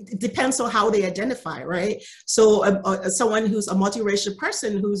 it depends on how they identify, right? So someone who's a multiracial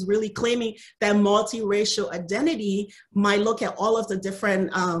person who's really claiming that multiracial identity might look at all of the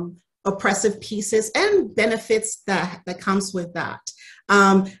different oppressive pieces and benefits that comes with that.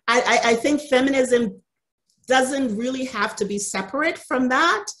 I think feminism doesn't really have to be separate from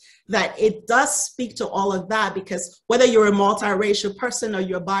that it does speak to all of that, because whether you're a multiracial person or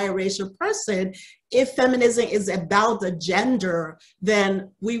you're a biracial person, if feminism is about the gender, then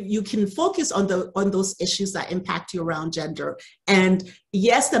you can focus on those issues that impact you around gender. And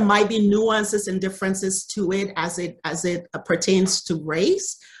yes, there might be nuances and differences to it as it pertains to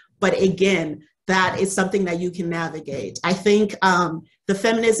race, but again, that is something that you can navigate. I think the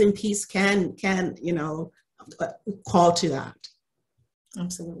feminism piece can call to that.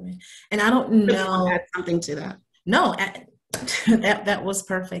 Absolutely. And I don't know. Add something to that. No, that was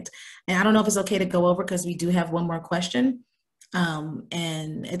perfect. And I don't know if it's okay to go over, because we do have one more question.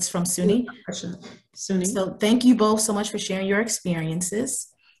 And it's from Suni. Suni. So thank you both so much for sharing your experiences.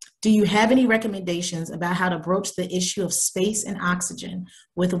 Do you have any recommendations about how to broach the issue of space and oxygen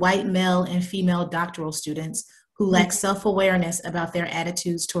with white male and female doctoral students who lack self-awareness about their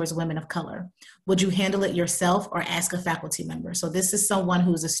attitudes towards women of color? Would you handle it yourself or ask a faculty member? So this is someone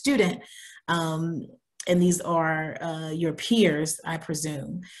who's a student, and these are your peers, I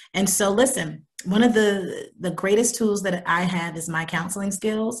presume. And so listen, one of the greatest tools that I have is my counseling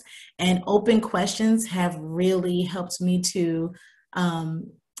skills, and open questions have really helped me to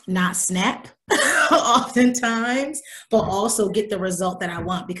not snap oftentimes, but also get the result that I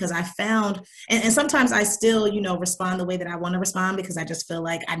want, because I found, and sometimes I still, respond the way that I want to respond, because I just feel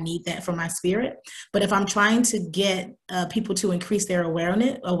like I need that for my spirit. But if I'm trying to get people to increase their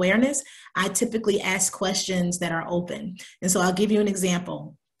awareness, I typically ask questions that are open. And so I'll give you an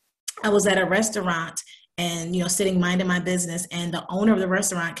example. I was at a restaurant and, sitting minding my business, and the owner of the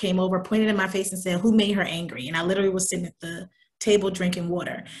restaurant came over, pointed in my face and said, "Who made her angry?" And I literally was sitting at the table drinking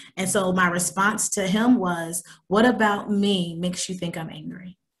water. And so my response to him was, "What about me makes you think I'm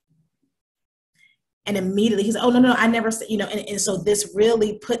angry?" And immediately he's, "Oh, no, I never said," and so this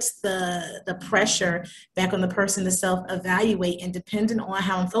really puts the pressure back on the person to self-evaluate. And depending on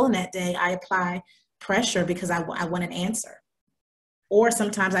how I'm feeling that day, I apply pressure because I want an answer. Or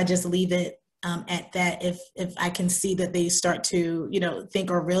sometimes I just leave it at that if I can see that they start to,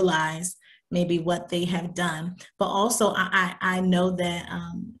 think or realize maybe what they have done. But also I know that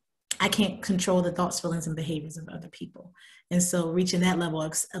I can't control the thoughts, feelings, and behaviors of other people. And so reaching that level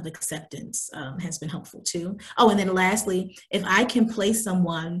of acceptance has been helpful too. Oh, and then lastly, if I can place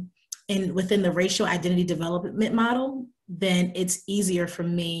someone within the racial identity development model, then it's easier for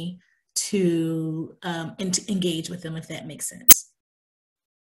me to engage with them, if that makes sense.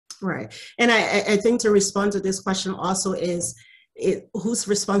 Right. And I think to respond to this question also is, whose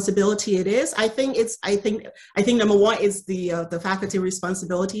responsibility it is. I think number one is the faculty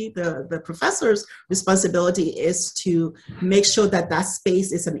responsibility. The professor's responsibility is to make sure that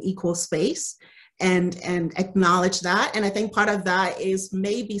space is an equal space and acknowledge that. And I think part of that is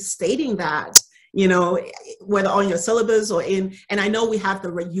maybe stating that, whether on your syllabus or and I know we have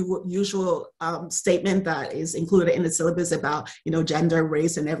the usual statement that is included in the syllabus about, gender,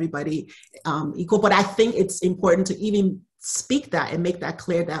 race, and everybody equal. But I think it's important to even speak that and make that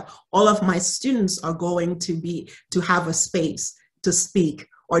clear that all of my students are going to have a space to speak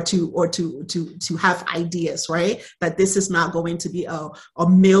to have ideas, right? That this is not going to be a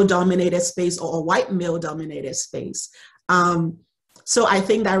male-dominated space or a white male-dominated space. So I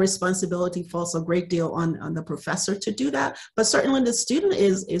think that responsibility falls a great deal on the professor to do that, but certainly the student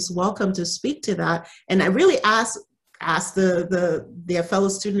is welcome to speak to that. And I really ask their fellow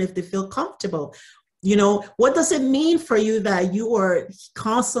student if they feel comfortable. You know, what does it mean for you that you are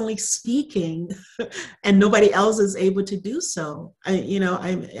constantly speaking and nobody else is able to do so?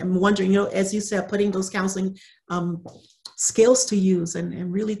 I'm wondering, as you said, putting those counseling skills to use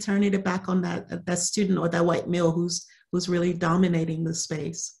and really turning it back on that student or that white male who's really dominating the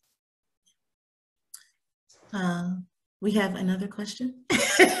space. We have another question.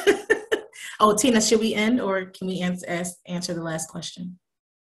 Oh, Tina, should we end or can we answer the last question?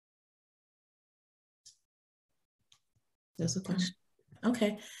 There's a question.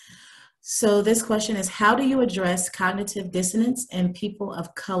 Okay. So this question is, how do you address cognitive dissonance in people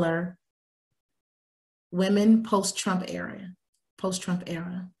of color, women post-Trump era?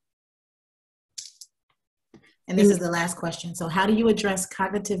 And this is the last question. So how do you address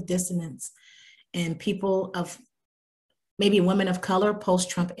cognitive dissonance in people of maybe women of color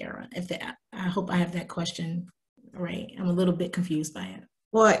post-Trump era? I hope I have that question right. I'm a little bit confused by it.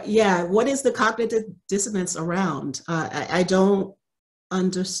 Well, yeah, what is the cognitive dissonance around? I don't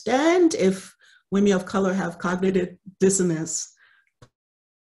understand if women of color have cognitive dissonance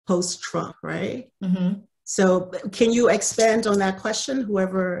post-Trump, right? Mm-hmm. So can you expand on that question,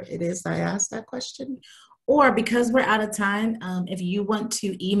 whoever it is that asked that question? Or because we're out of time, if you want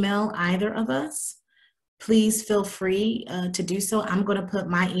to email either of us, please feel free to do so. I'm going to put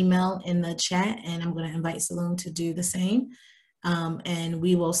my email in the chat and I'm going to invite Sailume to do the same. And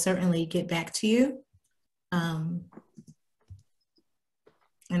we will certainly get back to you. And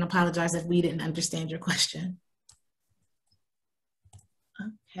apologize if we didn't understand your question.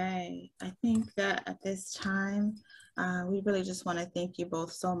 Okay, I think that at this time, we really just want to thank you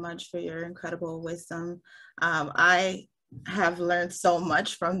both so much for your incredible wisdom. I have learned so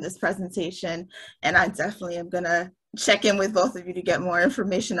much from this presentation, and I definitely am going to check in with both of you to get more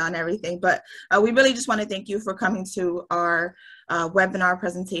information on everything. But we really just want to thank you for coming to our webinar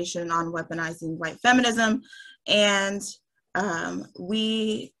presentation on weaponizing white feminism. And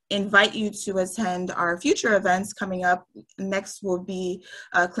we invite you to attend our future events coming up. Next will be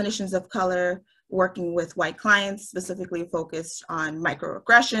clinicians of color working with white clients, specifically focused on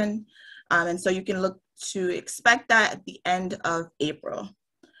microaggression. And so you can look to expect that at the end of April.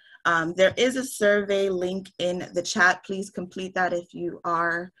 There is a survey link in the chat. Please complete that if you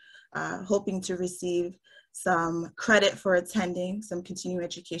are hoping to receive some credit for attending, some continuing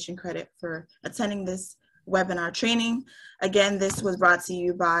education credit for attending this webinar training. Again, this was brought to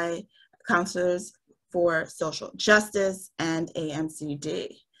you by Counselors for Social Justice and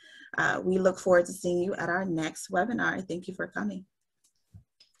AMCD. We look forward to seeing you at our next webinar. Thank you for coming.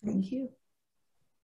 Thank you.